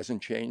 And it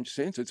hasn't changed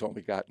since. It's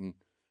only gotten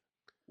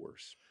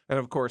worse. And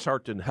of course,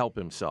 Hart didn't help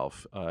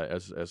himself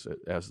as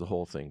the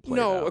whole thing played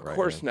out. No, of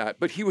course not.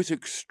 But he was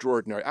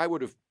extraordinary.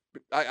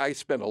 I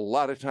spent a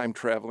lot of time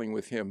traveling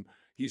with him.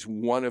 He's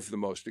one of the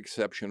most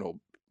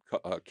exceptional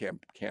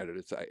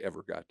candidates I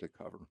ever got to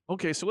cover.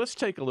 Okay, so let's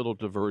take a little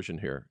diversion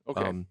here.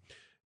 Okay.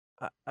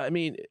 I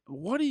mean,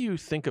 what do you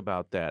think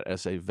about that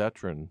as a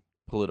veteran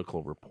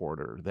political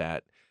reporter,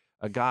 that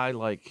a guy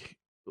like,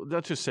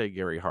 let's just say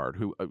Gary Hart,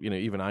 who,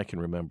 even I can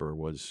remember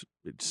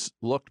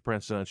looked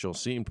presidential,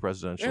 seemed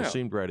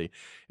ready,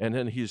 and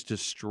then he's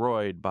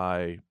destroyed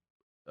by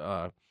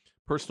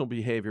personal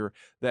behavior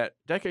that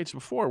decades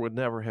before would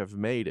never have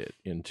made it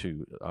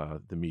into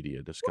the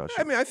media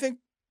discussion? Well, I think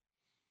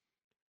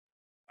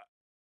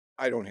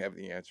I don't have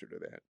the answer to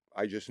that.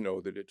 I just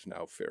know that it's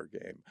now fair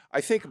game.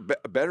 I think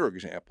a better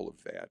example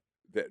of that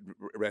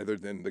rather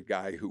than the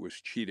guy who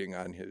was cheating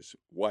on his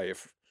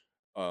wife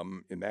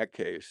in that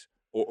case,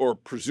 or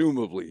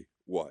presumably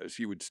was.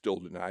 He would still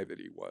deny that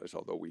he was,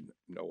 although we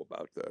know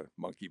about the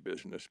monkey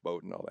business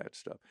boat and all that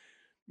stuff.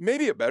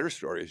 Maybe a better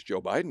story is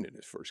Joe Biden in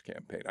his first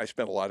campaign. I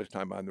spent a lot of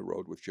time on the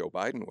road with Joe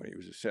Biden when he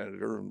was a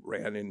senator and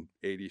ran in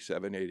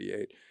 87,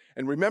 88.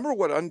 And remember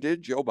what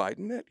undid Joe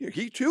Biden that year?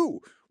 He,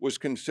 too, was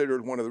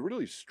considered one of the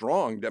really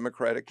strong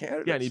Democratic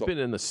candidates. Yeah, and he'd been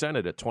in the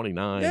Senate at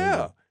 29.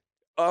 Yeah.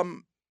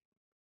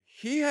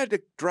 He had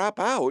to drop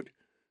out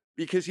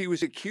because he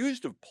was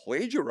accused of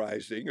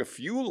plagiarizing a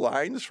few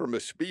lines from a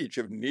speech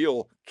of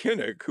Neil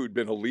Kinnock, who'd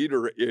been a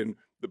leader in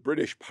the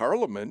British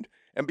Parliament,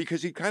 and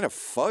because he kind of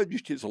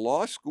fudged his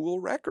law school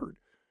record.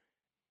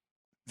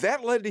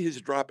 That led to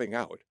his dropping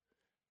out.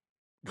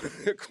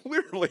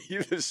 Clearly,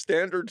 the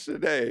standards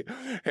today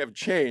have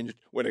changed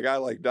when a guy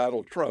like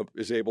Donald Trump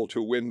is able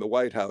to win the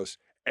White House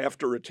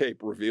after a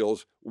tape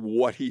reveals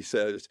what he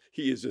says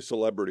he is a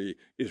celebrity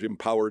is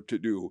empowered to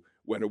do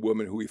when a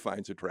woman who he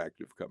finds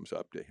attractive comes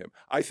up to him.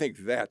 I think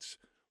that's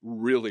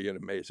really an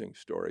amazing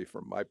story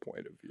from my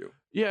point of view.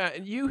 Yeah,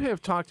 and you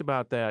have talked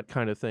about that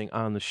kind of thing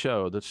on the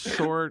show, the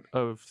sort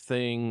of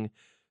thing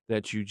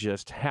that you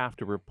just have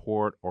to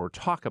report or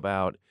talk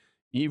about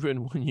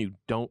even when you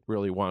don't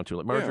really want to.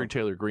 Like Marjorie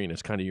Taylor Greene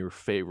is kind of your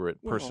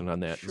favorite person on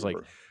that. Sure. It's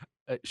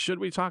like, should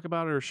we talk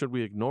about it or should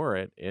we ignore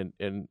it?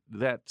 And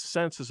that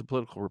sense as a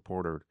political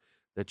reporter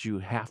that you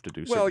have to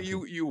do Well,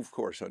 17? you of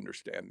course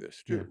understand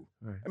this Yeah, too.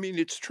 right. I mean,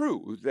 it's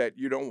true that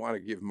you don't want to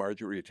give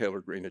Marjorie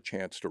Taylor Greene a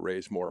chance to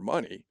raise more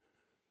money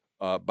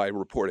by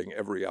reporting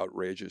every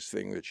outrageous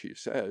thing that she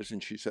says,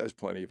 and she says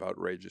plenty of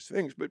outrageous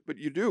things. But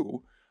you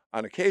do,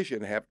 on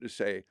occasion, have to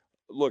say,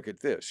 "Look at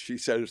this." She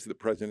says the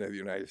president of the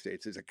United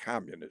States is a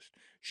communist.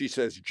 She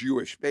says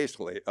Jewish space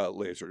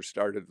lasers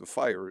started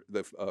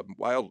the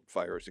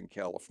wildfires in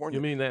California.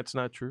 You mean that's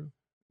not true?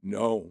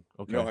 No,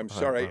 Okay. no, I'm All right,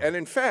 sorry. wow. And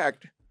in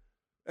fact,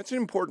 that's an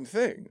important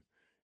thing.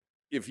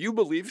 If you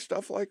believe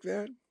stuff like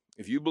that,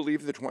 if you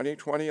believe the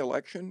 2020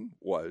 election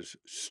was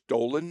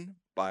stolen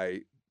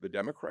by the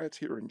Democrats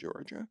here in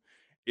Georgia,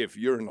 if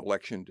you're an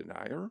election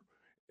denier,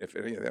 if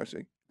any of that,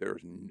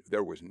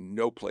 there was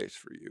no place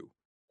for you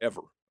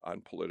ever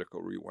on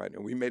Political Rewind.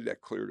 And we made that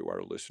clear to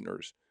our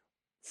listeners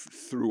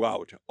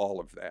throughout all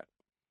of that.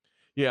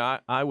 Yeah,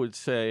 I would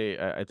say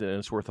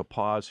it's worth a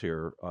pause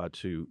here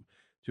to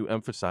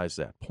emphasize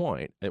that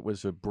point. It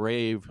was a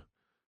brave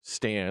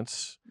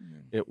stance.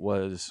 It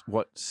was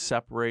what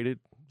separated,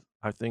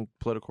 I think,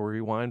 Political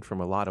Rewind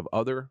from a lot of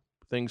other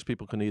things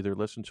people can either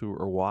listen to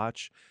or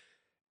watch.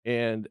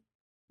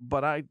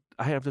 But I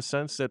have the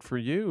sense that for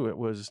you, it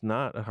was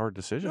not a hard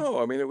decision.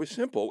 No, I mean, it was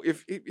simple.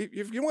 If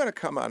you want to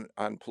come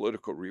on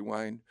Political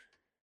Rewind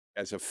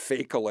as a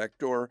fake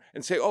elector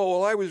and say, "Oh,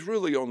 well, I was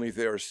really only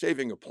there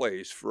saving a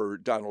place for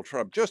Donald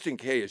Trump, just in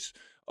case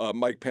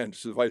Mike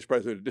Pence, the vice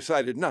president,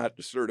 decided not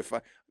to certify,"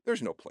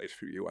 there's no place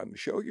for you on the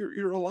show.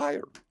 You're a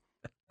liar.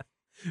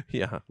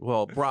 Yeah,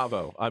 well,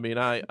 bravo. I mean,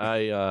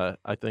 I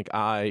think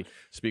I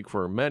speak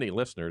for many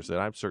listeners that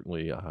I've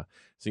certainly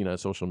seen on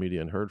social media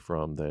and heard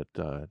from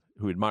that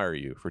who admire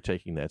you for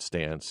taking that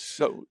stance.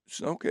 So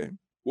okay.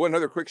 One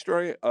other quick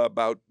story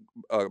about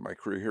my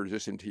career here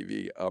just in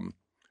TV.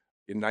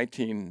 In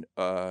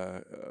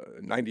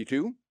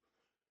 1992,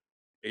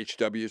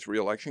 HW's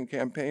reelection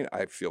campaign,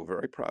 I feel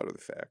very proud of the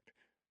fact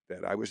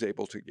that I was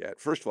able to get,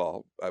 first of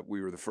all,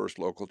 we were the first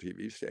local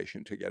TV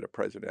station to get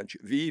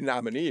the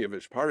nominee of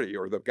his party,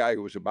 or the guy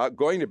who was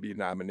going to be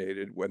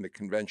nominated when the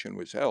convention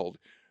was held.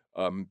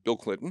 Bill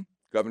Clinton,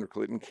 Governor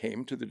Clinton,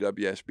 came to the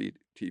WSB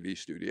TV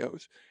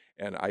studios,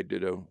 and I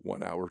did a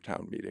 1-hour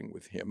town meeting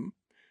with him.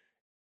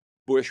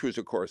 Bush was,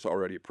 of course,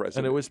 already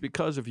president. And it was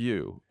because of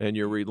you and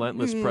your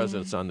relentless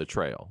presence on the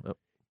trail.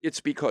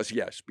 It's because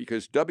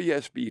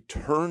WSB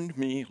turned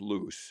me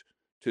loose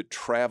to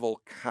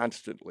travel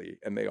constantly,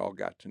 and they all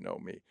got to know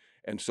me.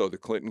 And so the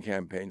Clinton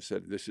campaign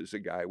said, "This is a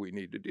guy we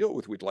need to deal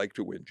with. We'd like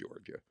to win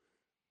Georgia,"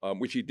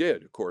 which he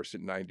did, of course,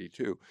 in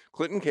 92.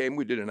 Clinton came,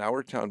 we did an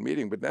hour town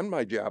meeting, but then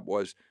my job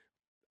was,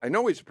 I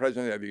know he's the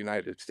president of the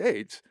United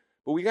States,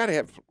 but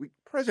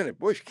President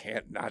Bush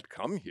can't not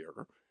come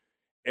here.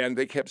 And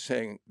they kept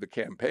saying, the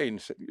campaign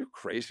said, "You're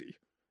crazy.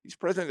 He's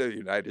president of the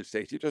United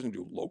States. He doesn't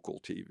do local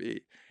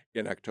TV."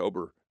 In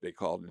October, they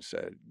called and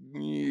said,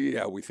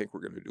 "Yeah, we think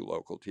we're going to do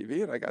local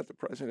TV." And I got the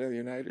president of the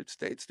United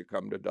States to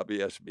come to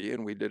WSB,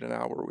 and we did an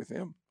hour with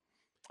him.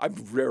 I'm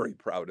very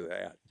proud of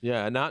that.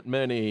 Yeah, not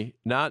many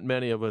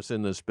of us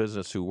in this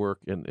business who work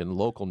in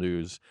local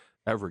news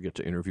ever get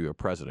to interview a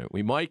president.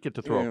 We might get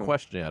to throw a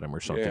question at him or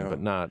something, but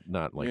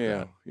not like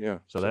that. Yeah.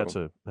 So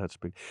that's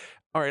big.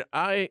 All right,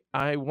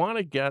 I want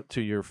to get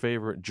to your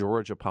favorite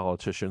Georgia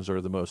politicians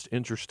or the most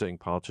interesting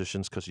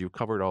politicians because you've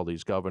covered all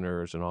these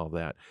governors and all of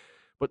that.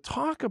 But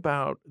talk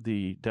about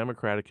the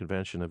Democratic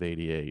Convention of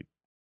 '88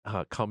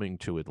 coming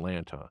to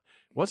Atlanta.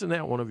 Wasn't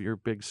that one of your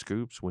big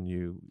scoops when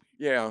you?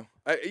 Yeah.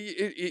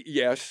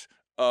 Yes.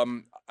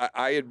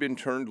 I had been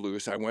turned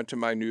loose. I went to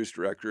my news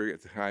director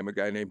at the time, a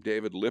guy named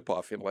David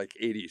Lipoff, in like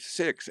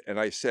 '86, and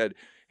I said,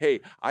 "Hey,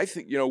 I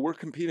think, we're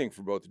competing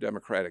for both the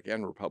Democratic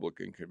and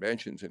Republican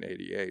conventions in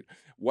 '88.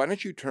 Why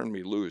don't you turn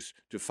me loose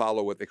to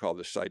follow what they call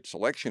the site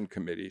selection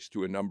committees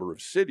to a number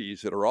of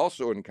cities that are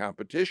also in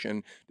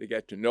competition to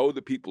get to know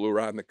the people who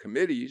are on the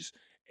committees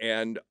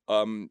and,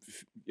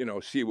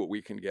 see what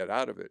we can get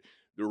out of it."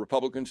 The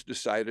Republicans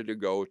decided to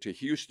go to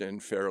Houston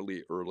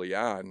fairly early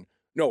on.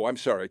 No, I'm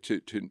sorry,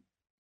 to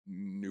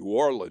New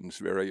Orleans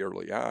very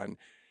early on.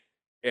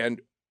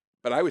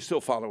 But I was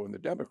still following the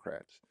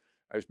Democrats.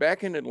 I was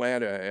back in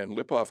Atlanta, and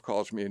Lipoff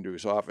calls me into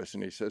his office,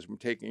 and he says, "I'm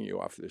taking you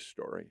off this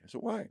story." I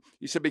said, "Why?"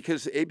 He said,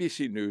 "Because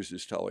ABC News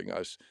is telling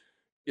us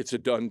it's a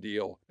done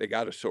deal. They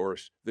got a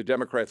source. The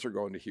Democrats are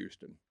going to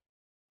Houston."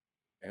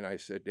 And I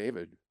said,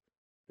 "David,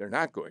 they're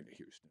not going to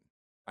Houston.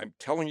 I'm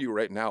telling you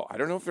right now, I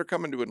don't know if they're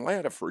coming to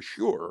Atlanta for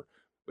sure,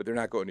 but they're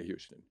not going to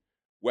Houston."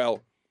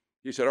 Well,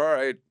 he said, "All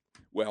right,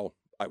 well,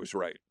 I was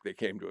right. They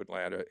came to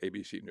Atlanta.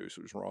 ABC News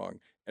was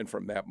wrong." And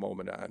from that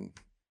moment on,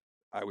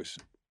 I was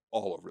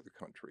all over the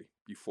country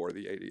before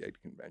the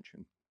 '88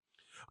 convention.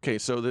 Okay,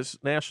 so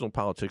this national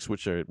politics,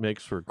 which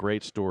makes for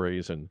great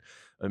stories and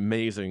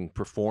amazing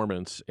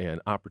performance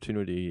and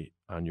opportunity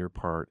on your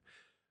part.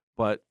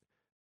 But,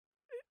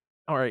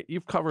 all right,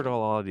 you've covered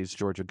all of these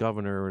Georgia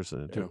governors.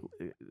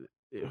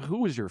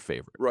 Who was your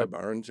favorite? Roy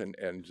Barnes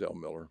and Zell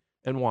Miller.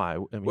 And why? I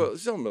mean, Well,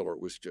 Zell Miller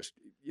was just,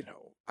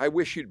 I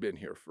wish you'd been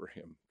here for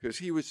him because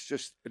he was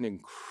just an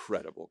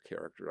incredible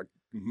character, a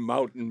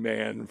mountain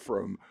man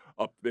from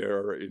up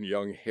there in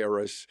Young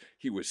Harris.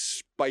 He was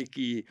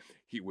spiky.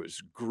 He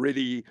was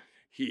gritty.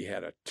 He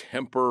had a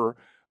temper.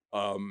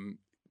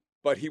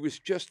 But he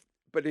was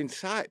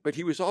but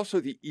he was also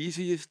the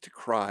easiest to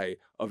cry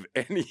of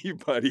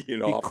anybody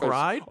in office.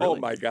 Cried? Oh, Really?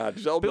 my God.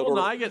 Zell Bill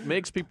Miller. Nigut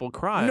makes people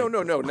cry. No,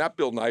 not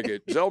Bill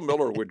Nigut. Zell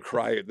Miller would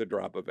cry at the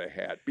drop of a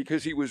hat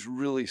because he was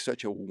really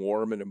such a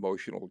warm and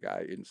emotional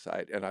guy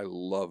inside. And I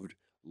loved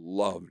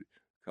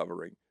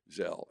covering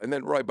Zell. And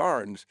then Roy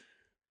Barnes,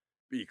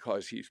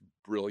 because he's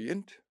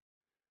brilliant,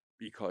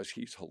 because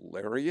he's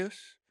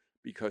hilarious,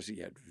 because he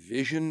had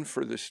vision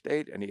for the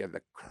state and he had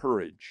the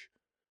courage,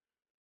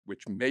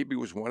 which maybe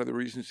was one of the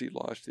reasons he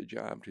lost the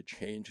job, to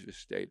change the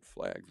state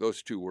flag.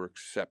 Those two were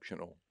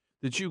exceptional.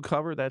 Did you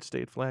cover that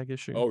state flag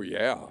issue? Oh,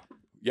 yeah.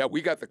 Yeah,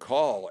 we got the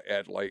call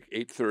at like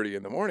 8:30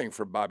 in the morning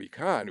from Bobby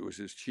Kahn, who was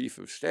his chief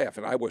of staff,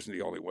 and I wasn't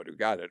the only one who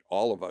got it.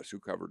 All of us who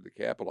covered the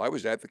Capitol. I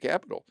was at the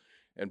Capitol,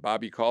 and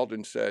Bobby called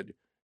and said,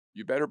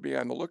 you better be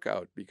on the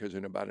lookout because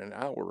in about an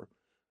hour,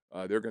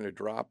 they're going to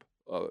drop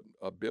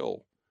a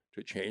bill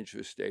to change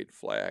the state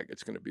flag.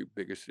 It's going to be the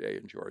biggest day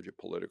in Georgia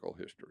political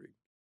history.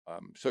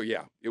 So,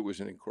 yeah, it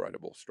was an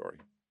incredible story.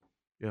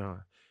 Yeah.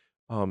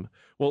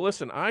 Well,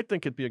 listen, I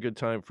think it'd be a good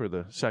time for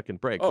the second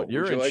break. Oh, but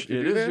you're would you like to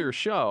it do is that? your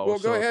show, Well,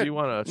 so go if ahead. you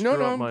want to No,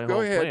 screw up my go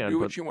whole ahead. plan, Do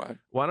but what you want.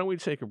 why don't we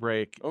take a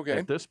break Okay.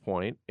 at this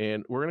point,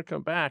 and we're going to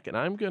come back, and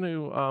I'm going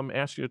to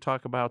ask you to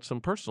talk about some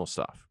personal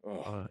stuff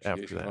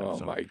after geez. that. Oh,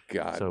 So- my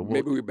God. so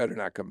Maybe we better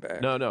not come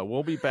back. No,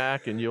 we'll be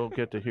back, and you'll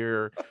get to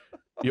hear.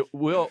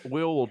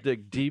 We'll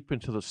dig deep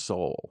into the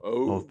soul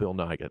of Bill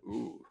Nigut.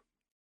 Ooh.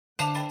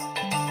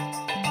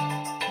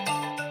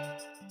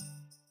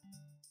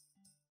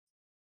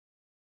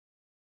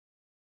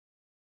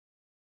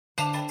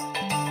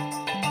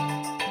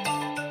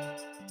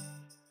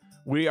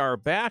 We are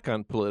back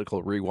on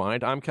Political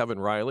Rewind. I'm Kevin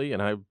Riley,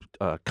 and I've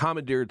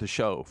commandeered the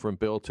show from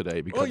Bill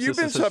today because Well, you've this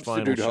been is his final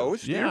substitute show.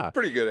 host. Yeah, You're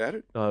pretty good at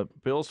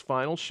it. Bill's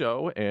final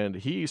show, and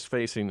he's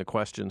facing the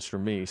questions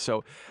from me.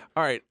 So,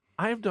 all right,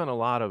 I've done a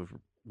lot of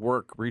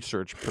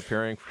research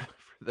preparing for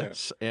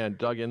this and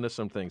dug into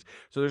some things.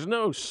 So there's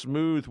no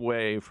smooth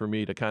way for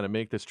me to kind of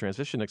make this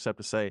transition except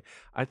to say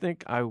I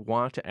think I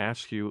want to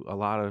ask you a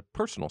lot of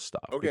personal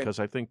stuff because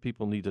I think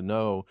people need to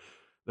know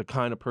the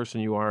kind of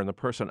person you are and the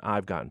person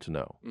I've gotten to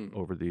know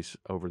over these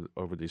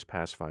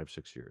past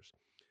 5-6 years.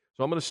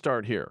 So I'm going to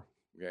start here.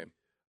 Okay.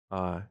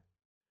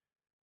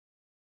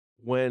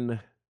 When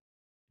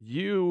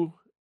you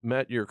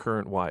met your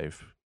current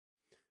wife,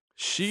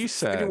 she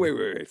said,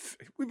 Wait.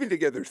 We've been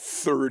together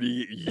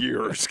 30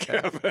 years,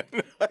 Kevin.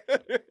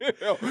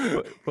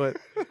 but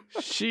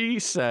she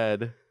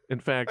said, in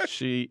fact,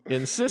 she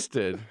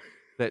insisted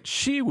that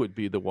she would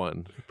be the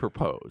one to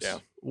propose. Yeah.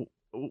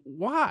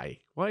 Why?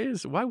 Why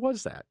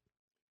was that?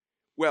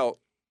 Well,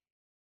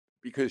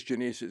 because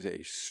Janice is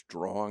a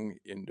strong,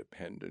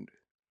 independent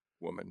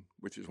woman,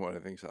 which is one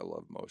of the things I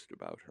love most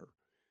about her.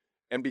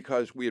 And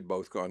because we had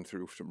both gone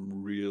through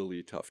some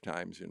really tough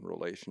times in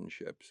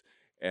relationships.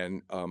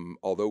 And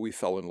although we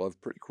fell in love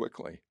pretty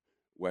quickly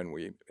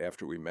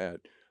after we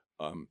met,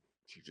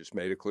 she just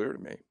made it clear to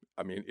me.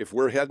 I mean, if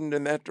we're heading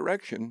in that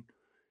direction,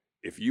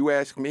 if you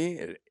ask me,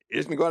 it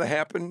isn't going to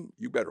happen,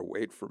 you better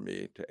wait for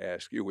me to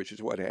ask you, which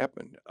is what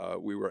happened.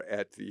 We were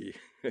at the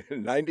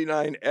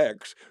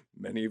 99X.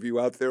 Many of you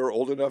out there are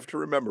old enough to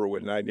remember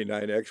when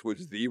 99X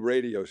was the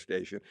radio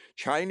station.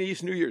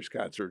 Chinese New Year's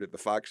concert at the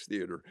Fox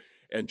Theater.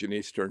 And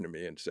Janice turned to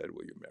me and said,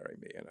 will you marry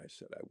me? And I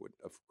said, I would.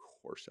 Of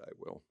course I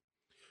will.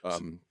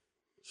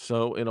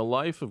 So in a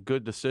life of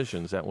good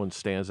decisions, that one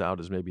stands out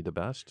as maybe the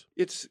best?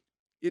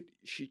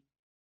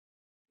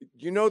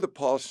 You know the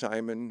Paul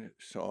Simon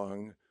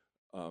song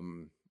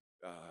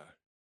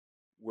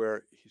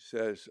where he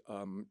says,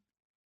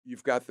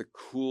 you've got the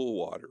cool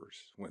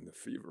waters when the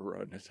fever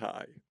runs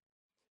high.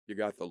 You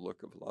got the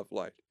look of love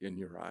light in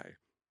your eye.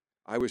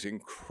 I was in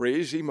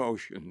crazy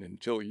motion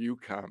until you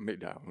calmed me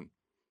down.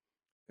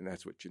 And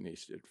that's what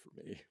Janice did for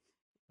me.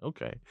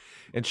 Okay.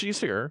 And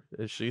she's here.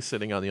 She's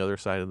sitting on the other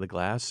side of the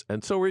glass.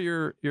 And so are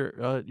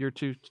your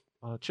two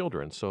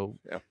children. So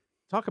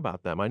talk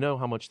about them. I know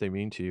how much they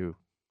mean to you.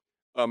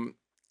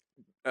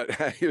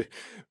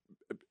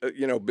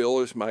 Bill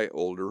is my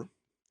older.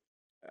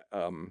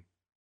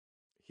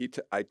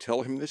 I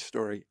tell him this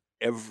story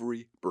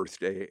every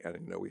birthday, and I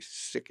know he's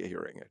sick of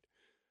hearing it.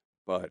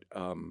 But,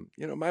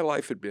 my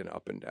life had been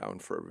up and down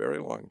for a very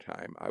long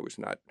time. I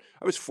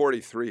was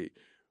 43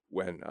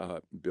 when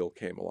Bill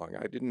came along.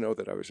 I didn't know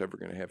that I was ever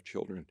going to have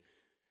children.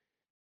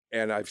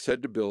 And I've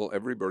said to Bill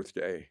every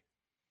birthday,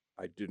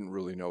 I didn't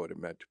really know what it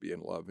meant to be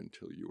in love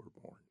until you were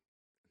born.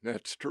 And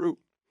that's true.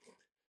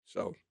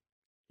 So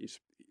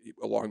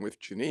along with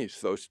Janice,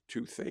 those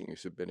two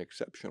things have been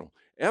exceptional.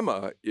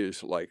 Emma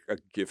is like a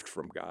gift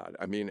from God.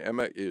 I mean,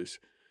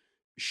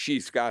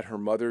 she's got her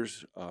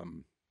mother's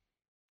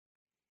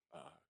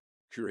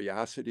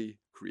curiosity,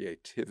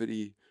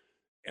 creativity,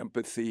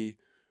 empathy,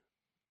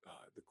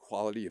 the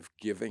quality of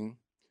giving.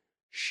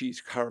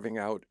 She's carving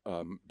out,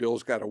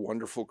 Bill's got a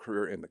wonderful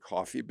career in the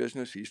coffee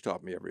business. He's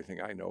taught me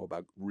everything I know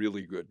about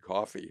really good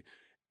coffee.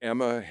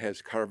 Emma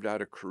has carved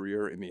out a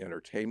career in the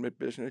entertainment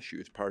business. She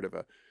was part of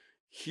a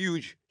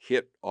huge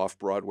hit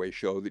off-Broadway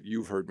show that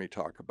you've heard me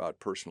talk about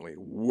personally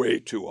way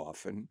too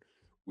often.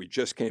 We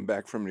just came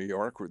back from New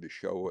York where the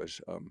show was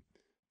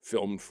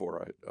filmed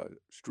for a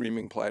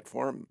streaming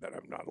platform that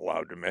I'm not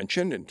allowed to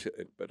mention,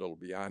 but it'll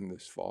be on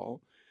this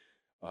fall.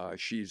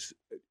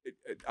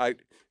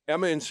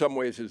 Emma in some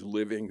ways is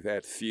living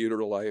that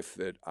theater life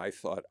that I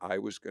thought I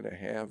was going to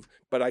have,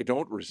 but I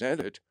don't resent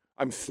it.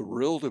 I'm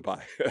thrilled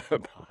by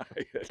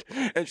it.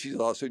 And she's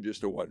also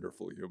just a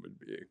wonderful human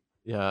being.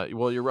 Yeah,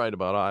 well, you're right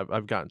about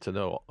I've gotten to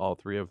know all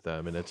three of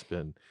them, and it's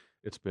been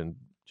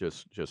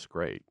just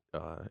great,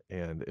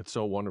 and it's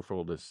so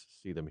wonderful to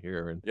see them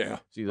here and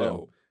see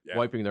them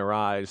wiping their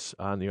eyes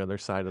on the other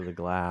side of the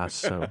glass.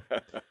 So,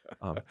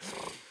 all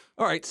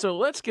right, so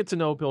let's get to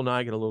know Bill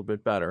Nigut a little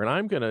bit better, and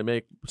I'm going to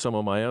make some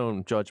of my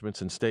own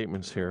judgments and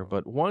statements here.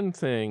 But one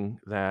thing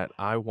that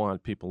I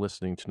want people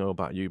listening to know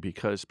about you,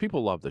 because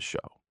people love the show.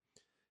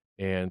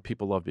 And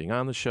people love being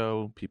on the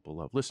show. People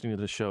love listening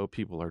to the show.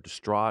 People are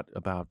distraught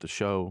about the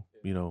show,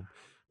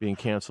 being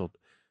canceled.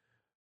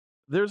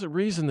 There's a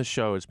reason the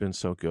show has been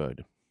so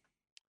good,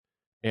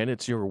 and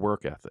it's your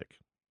work ethic.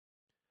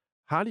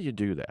 How do you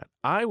do that?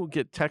 I will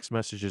get text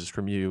messages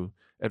from you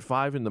at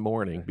 5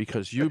 a.m.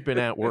 because you've been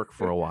at work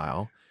for a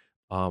while,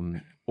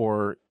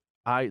 or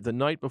the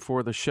night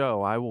before the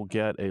show, I will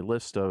get a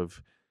list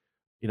of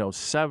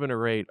 7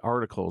 or 8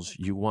 articles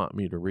you want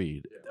me to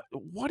read.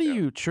 What do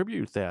you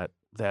attribute that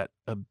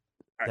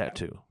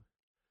to?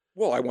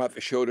 Well, I want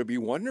the show to be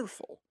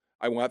wonderful.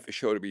 I want the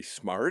show to be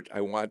smart.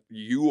 I want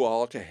you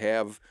all to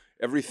have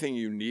everything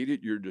you need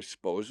at your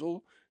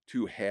disposal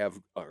to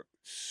have a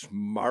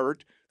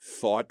smart,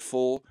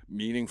 thoughtful,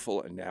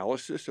 meaningful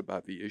analysis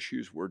about the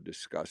issues we're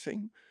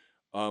discussing.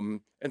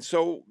 And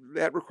so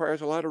that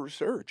requires a lot of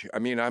research. I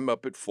mean, I'm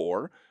up at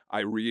 4. I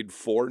read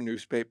 4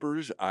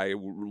 newspapers. I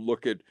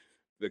look at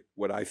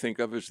what I think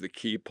of as the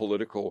key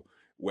political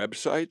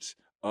websites.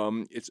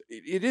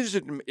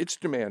 It's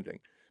demanding,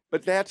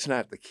 but that's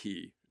not the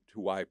key to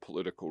why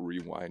Political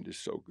Rewind is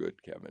so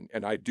good, Kevin.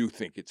 And I do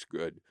think it's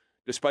good,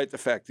 despite the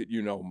fact that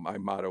my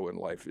motto in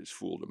life is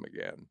 "Fooled him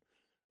again."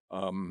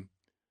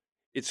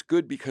 It's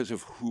good because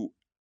of who.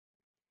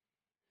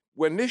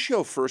 When this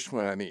show first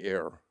went on the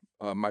air,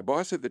 my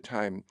boss at the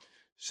time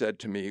said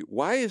to me,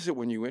 "Why is it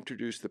when you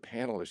introduce the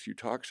panelists, you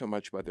talk so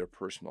much about their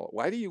personal?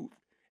 Why do you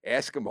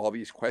ask them all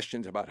these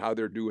questions about how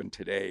they're doing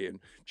today?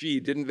 And gee,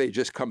 didn't they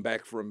just come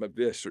back from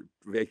this or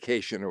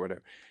vacation or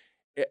whatever?"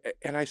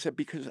 And I said,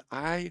 because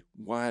I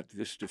want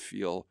this to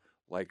feel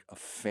like a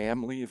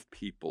family of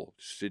people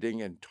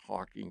sitting and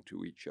talking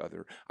to each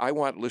other. I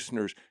want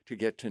listeners to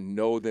get to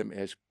know them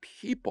as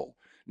people,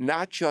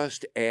 not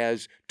just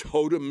as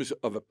totems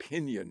of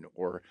opinion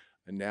or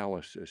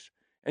analysis.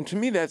 And to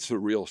me, that's the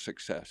real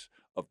success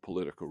of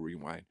Political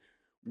Rewind.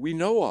 We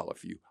know all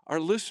of you. Our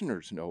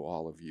listeners know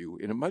all of you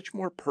in a much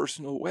more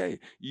personal way.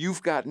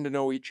 You've gotten to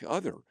know each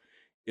other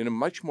in a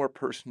much more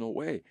personal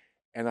way.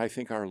 And I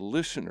think our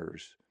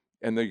listeners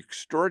and the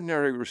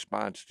extraordinary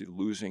response to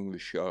losing the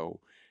show,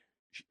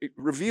 it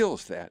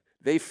reveals that.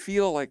 They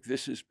feel like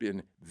this has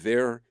been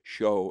their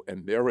show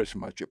and they're as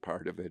much a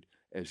part of it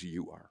as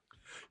you are.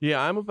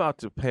 Yeah, I'm about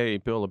to pay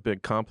Bill a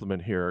big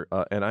compliment here,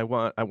 and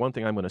one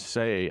thing I'm going to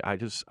say.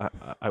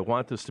 I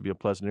want this to be a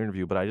pleasant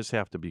interview, but I just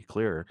have to be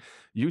clear.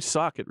 You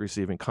suck at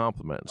receiving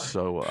compliments,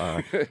 so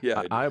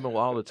I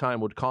all the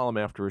time would call him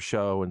after a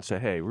show and say,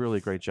 "Hey, really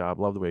great job,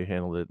 love the way you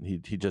handled it." And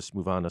he'd just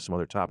move on to some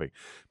other topic.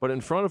 But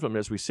in front of him,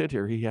 as we sit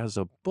here, he has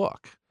a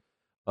book.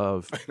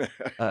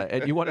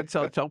 And you want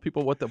to tell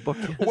people what the book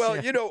is?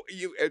 Well,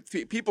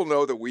 people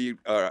know that we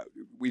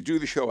do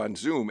the show on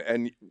Zoom,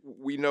 and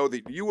we know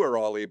that you are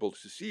all able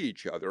to see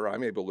each other.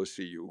 I'm able to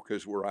see you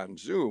because we're on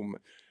Zoom,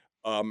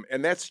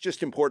 and that's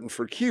just important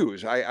for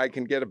cues. I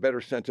can get a better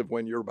sense of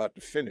when you're about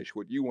to finish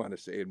what you want to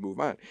say and move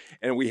on.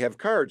 And we have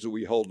cards that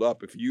we hold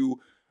up. If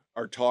you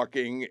are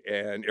talking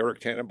and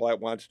Eric Tannenblatt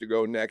wants to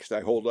go next,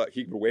 I hold up.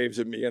 He waves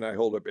at me, and I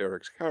hold up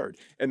Eric's card.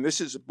 And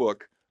this is a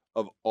book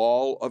of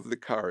all of the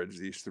cards,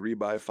 these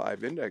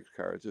 3x5 index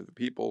cards of the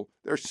people.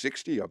 There's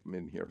 60 of them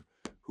in here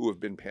who have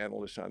been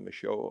panelists on the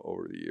show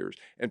over the years,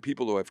 and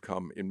people who have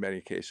come, in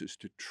many cases,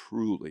 to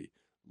truly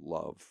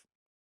love.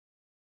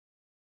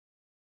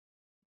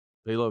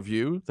 They love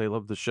you. They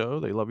love the show.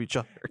 They love each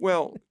other.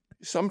 Well,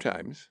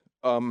 sometimes.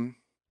 So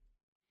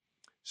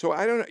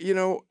I don't,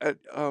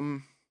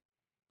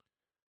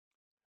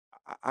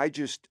 I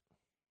just.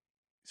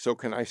 So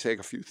can I say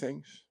a few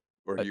things?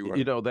 Or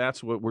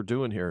that's what we're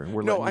doing here.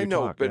 I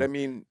know, talk, but I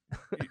mean,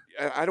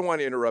 I don't want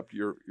to interrupt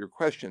your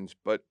questions,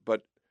 but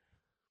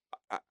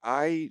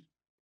I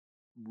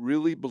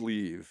really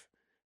believe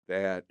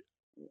that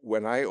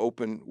when I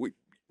open,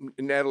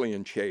 Natalie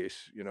and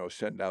Chase,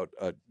 send out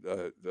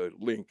the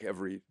link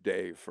every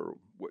day for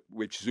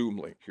which Zoom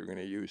link you're going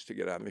to use to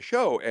get on the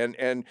show,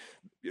 and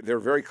they're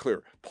very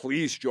clear.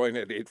 Please join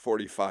at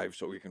 8:45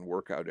 so we can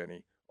work out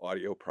any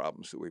audio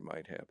problems that we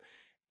might have.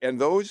 And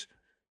those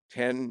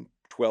 10,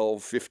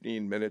 12,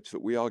 15 minutes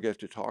that we all get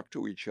to talk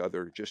to each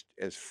other just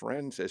as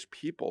friends, as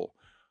people,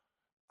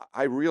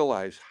 I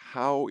realize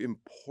how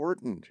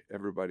important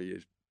everybody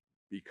has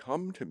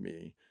become to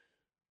me,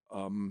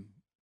 um,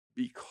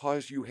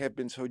 because you have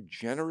been so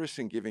generous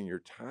in giving your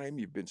time.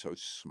 You've been so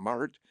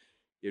smart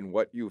in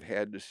what you've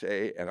had to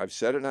say. And I've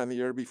said it on the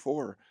air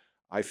before.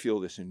 I feel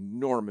this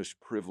enormous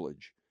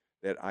privilege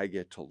that I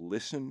get to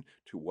listen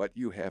to what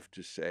you have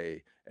to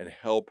say and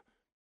help,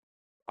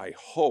 I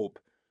hope,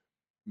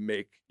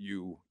 make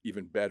you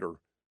even better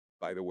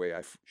by the way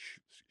I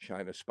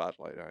shine a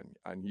spotlight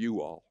on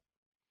you all.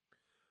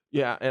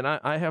 Yeah, and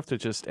I have to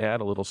just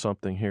add a little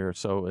something here.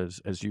 So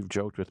as you've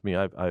joked with me,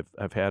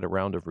 I've had a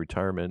round of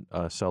retirement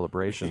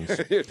celebrations.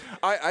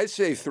 I'd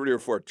say 3 or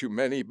 4 too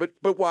many, but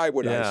why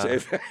would I say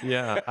that?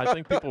 Yeah, I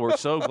think people were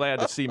so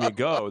glad to see me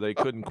go they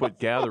couldn't quit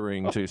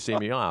gathering to see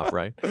me off,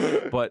 right?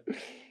 But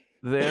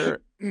there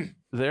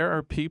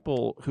are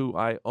people who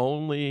I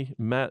only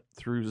met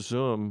through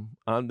Zoom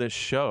on this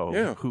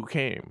show who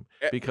came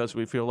because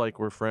we feel like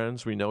we're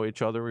friends, we know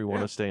each other, we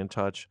want to stay in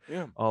touch,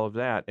 all of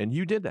that, and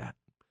you did that.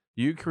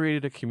 You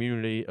created a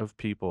community of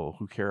people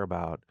who care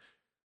about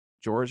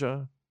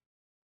Georgia,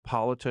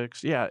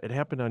 politics. Yeah, it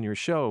happened on your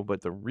show,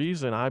 but the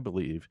reason I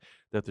believe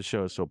that the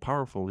show is so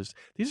powerful is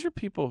these are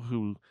people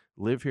who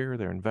live here,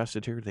 they're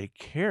invested here, they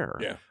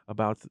care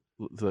about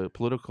the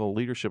political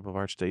leadership of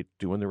our state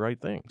doing the right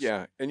things.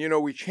 Yeah,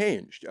 and we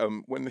changed.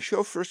 When the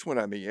show first went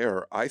on the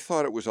air, I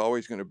thought it was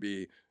always going to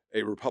be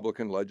a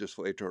Republican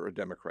legislator or a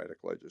Democratic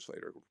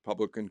legislator,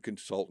 Republican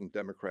consultant,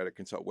 Democratic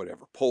consultant,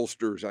 whatever,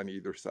 pollsters on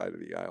either side of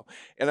the aisle.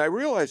 And I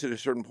realized at a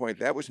certain point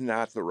that was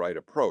not the right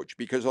approach,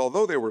 because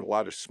although there were a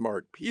lot of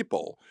smart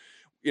people,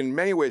 in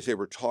many ways they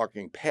were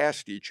talking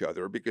past each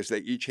other because they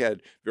each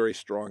had very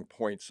strong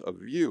points of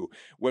view.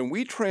 When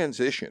we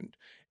transitioned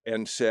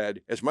and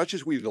said, as much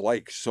as we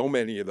like so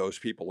many of those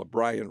people,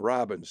 Brian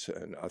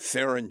Robinson,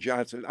 Theron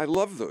Johnson, I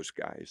love those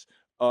guys.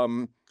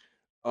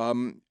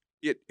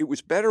 It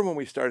was better when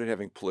we started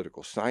having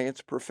political science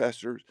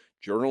professors,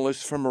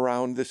 journalists from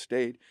around the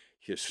state,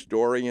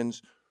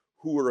 historians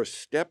who were a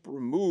step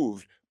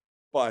removed,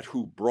 but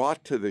who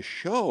brought to the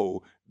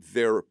show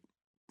their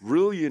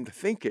brilliant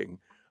thinking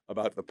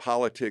about the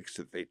politics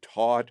that they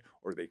taught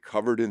or they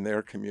covered in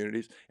their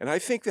communities. And I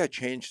think that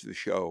changed the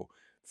show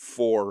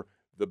for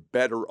the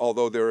better,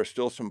 although there are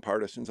still some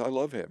partisans I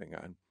love having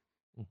on.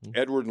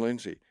 Edward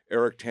Lindsay,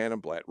 Eric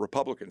Tannenblatt,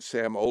 Republicans,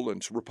 Sam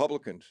Olens,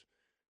 Republicans.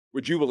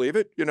 Would you believe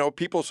it?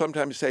 People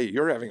sometimes say,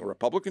 you're having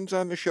Republicans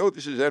on the show?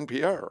 This is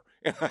NPR.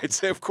 And I'd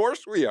say, of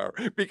course we are,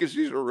 because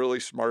these are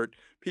really smart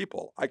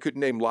people. I could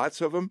name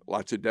lots of them,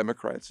 lots of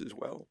Democrats as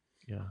well.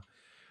 Yeah.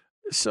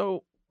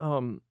 So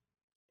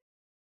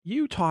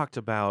you talked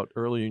about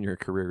early in your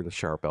career the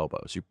sharp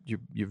elbows.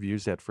 You've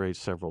used that phrase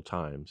several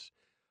times.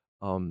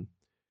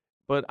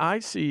 But I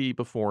see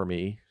before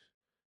me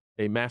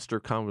a master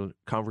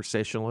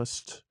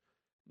conversationalist,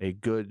 a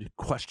good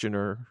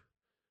questioner,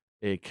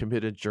 a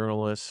committed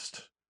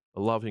journalist, a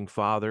loving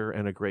father,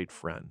 and a great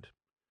friend.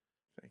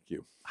 Thank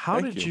you.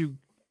 How did you,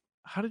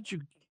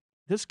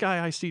 this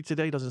guy I see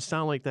today doesn't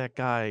sound like that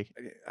guy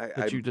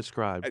that you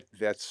described.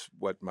 That's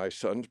what my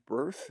son's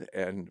birth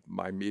and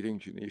my meeting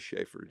Janice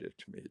Schaefer did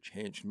to me. It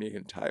changed me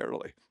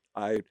entirely.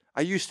 I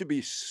used to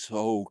be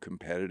so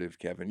competitive,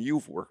 Kevin.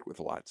 You've worked with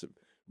lots of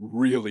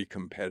really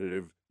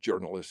competitive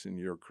journalists in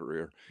your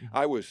career.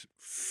 I was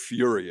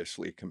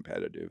furiously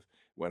competitive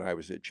when I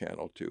was at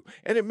Channel 2.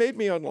 And it made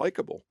me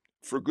unlikable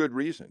for good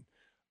reason.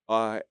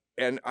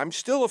 And I'm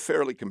still a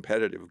fairly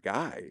competitive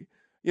guy.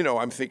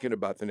 I'm thinking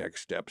about the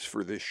next steps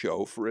for this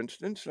show, for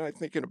instance. And I'm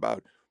thinking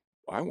about,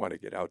 I want to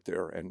get out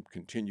there and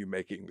continue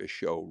making this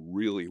show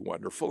really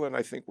wonderful. And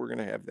I think we're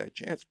going to have that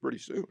chance pretty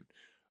soon.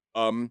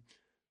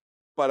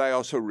 But I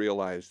also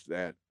realized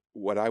that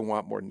what I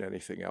want more than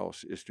anything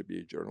else is to be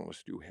a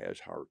journalist who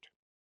has heart,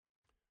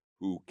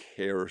 who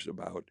cares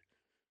about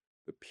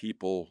the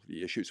people,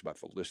 the issues, about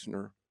the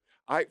listener.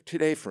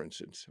 Today, for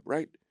instance,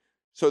 right?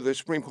 So the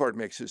Supreme Court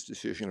makes this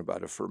decision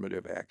about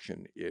affirmative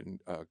action in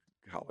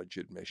college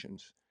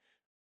admissions.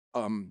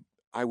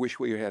 I wish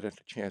we had a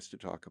chance to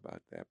talk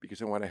about that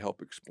because I want to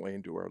help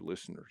explain to our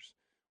listeners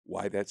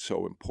why that's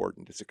so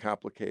important. It's a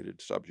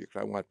complicated subject.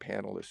 I want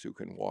panelists who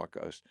can walk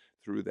us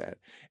through that.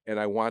 And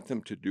I want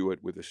them to do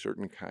it with a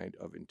certain kind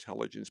of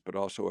intelligence, but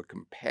also a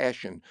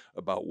compassion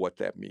about what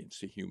that means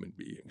to human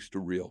beings, to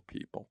real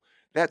people.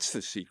 That's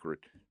the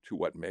secret to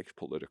what makes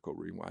Political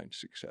Rewind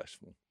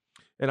successful.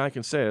 And I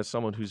can say, as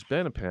someone who's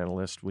been a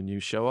panelist, when you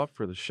show up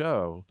for the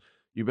show,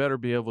 you better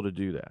be able to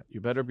do that.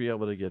 You better be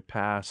able to get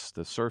past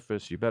the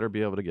surface. You better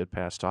be able to get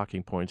past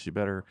talking points. You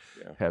better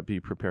be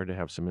prepared to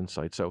have some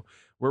insight. So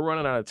we're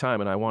running out of time,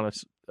 and I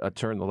want to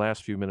turn the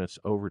last few minutes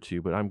over to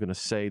you, but I'm going to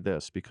say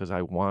this because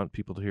I want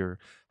people to hear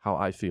how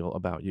I feel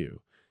about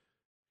you.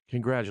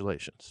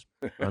 Congratulations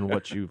on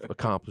what you've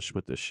accomplished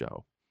with this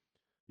show.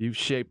 You've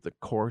shaped the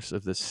course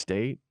of the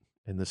state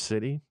and the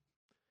city.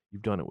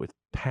 You've done it with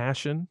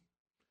passion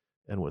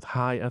and with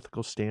high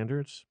ethical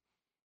standards.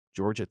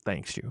 Georgia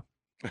thanks you.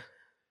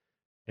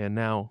 And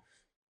now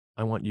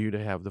I want you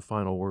to have the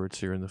final words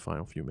here in the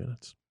final few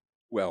minutes.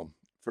 Well,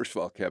 first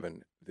of all,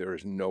 Kevin, there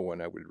is no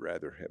one I would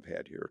rather have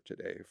had here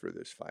today for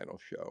this final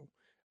show.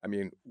 I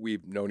mean,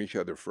 we've known each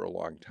other for a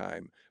long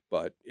time,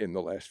 but in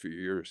the last few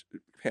years,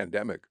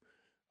 pandemic,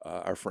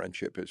 our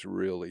friendship has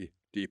really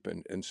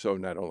deepened. And so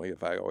not only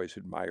have I always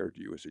admired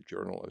you as a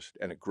journalist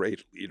and a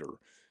great leader,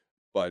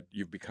 but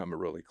you've become a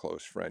really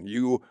close friend.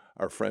 You,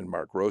 our friend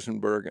Mark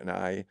Rosenberg, and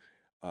I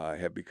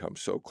have become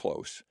so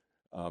close.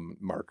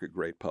 Mark, a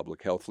great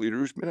public health leader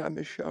who's been on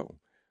this show.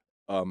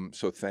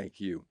 So thank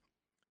you.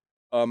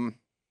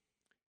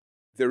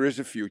 There is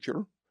a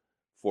future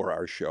for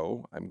our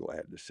show, I'm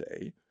glad to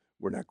say.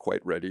 We're not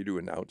quite ready to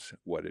announce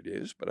what it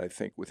is, but I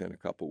think within a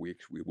couple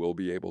weeks we will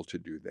be able to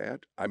do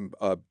that. I'm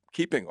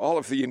keeping all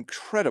of the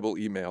incredible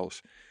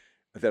emails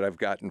that I've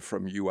gotten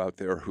from you out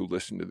there who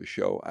listen to the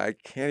show. I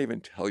can't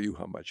even tell you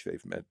how much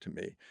they've meant to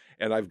me.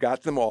 And I've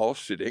got them all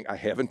sitting. I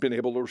haven't been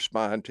able to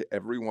respond to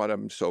every one of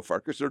them so far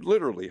because they're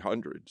literally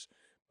hundreds.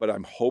 But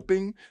I'm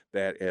hoping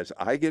that as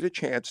I get a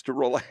chance to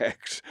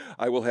relax,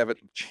 I will have a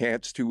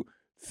chance to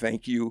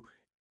thank you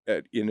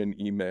in an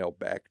email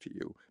back to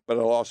you. But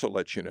I'll also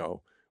let you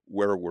know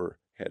where we're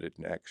headed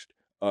next.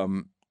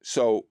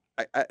 So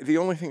the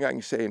only thing I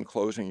can say in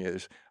closing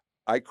is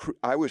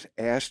I was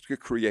asked to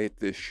create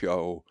this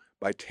show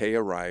by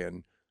Taya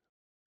Ryan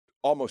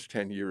almost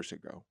 10 years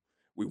ago.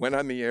 We went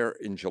on the air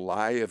in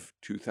July of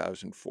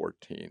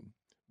 2014,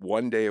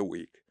 one day a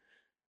week.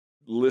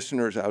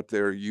 Listeners out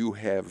there, you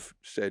have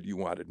said you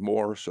wanted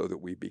more, so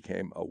that we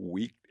became a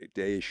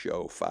weekday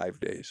show, 5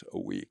 days a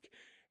week.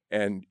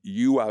 And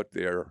you out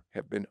there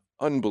have been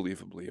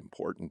unbelievably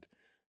important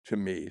to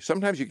me.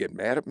 Sometimes you get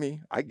mad at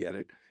me. I get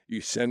it.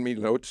 You send me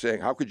notes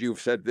saying, how could you have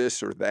said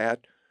this or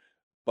that?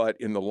 But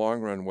in the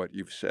long run, what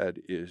you've said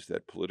is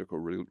that Political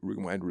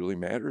Rewind really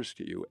matters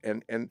to you.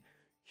 And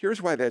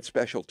here's why that's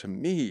special to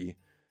me,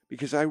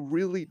 because I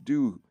really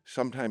do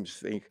sometimes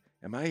think,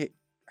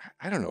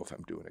 I don't know if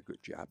I'm doing a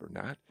good job or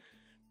not,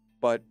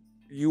 but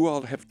you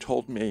all have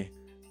told me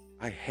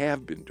I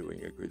have been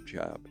doing a good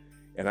job,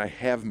 and I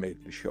have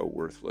made the show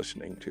worth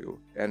listening to.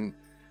 And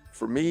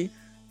for me,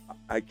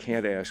 I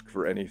can't ask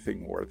for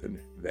anything more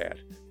than that.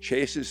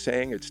 Chase is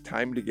saying it's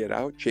time to get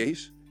out.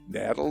 Chase,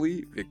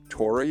 Natalie,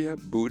 Victoria,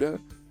 Buddha,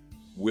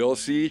 we'll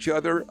see each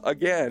other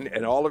again.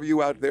 And all of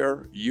you out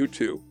there, you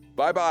too.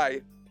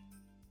 Bye-bye.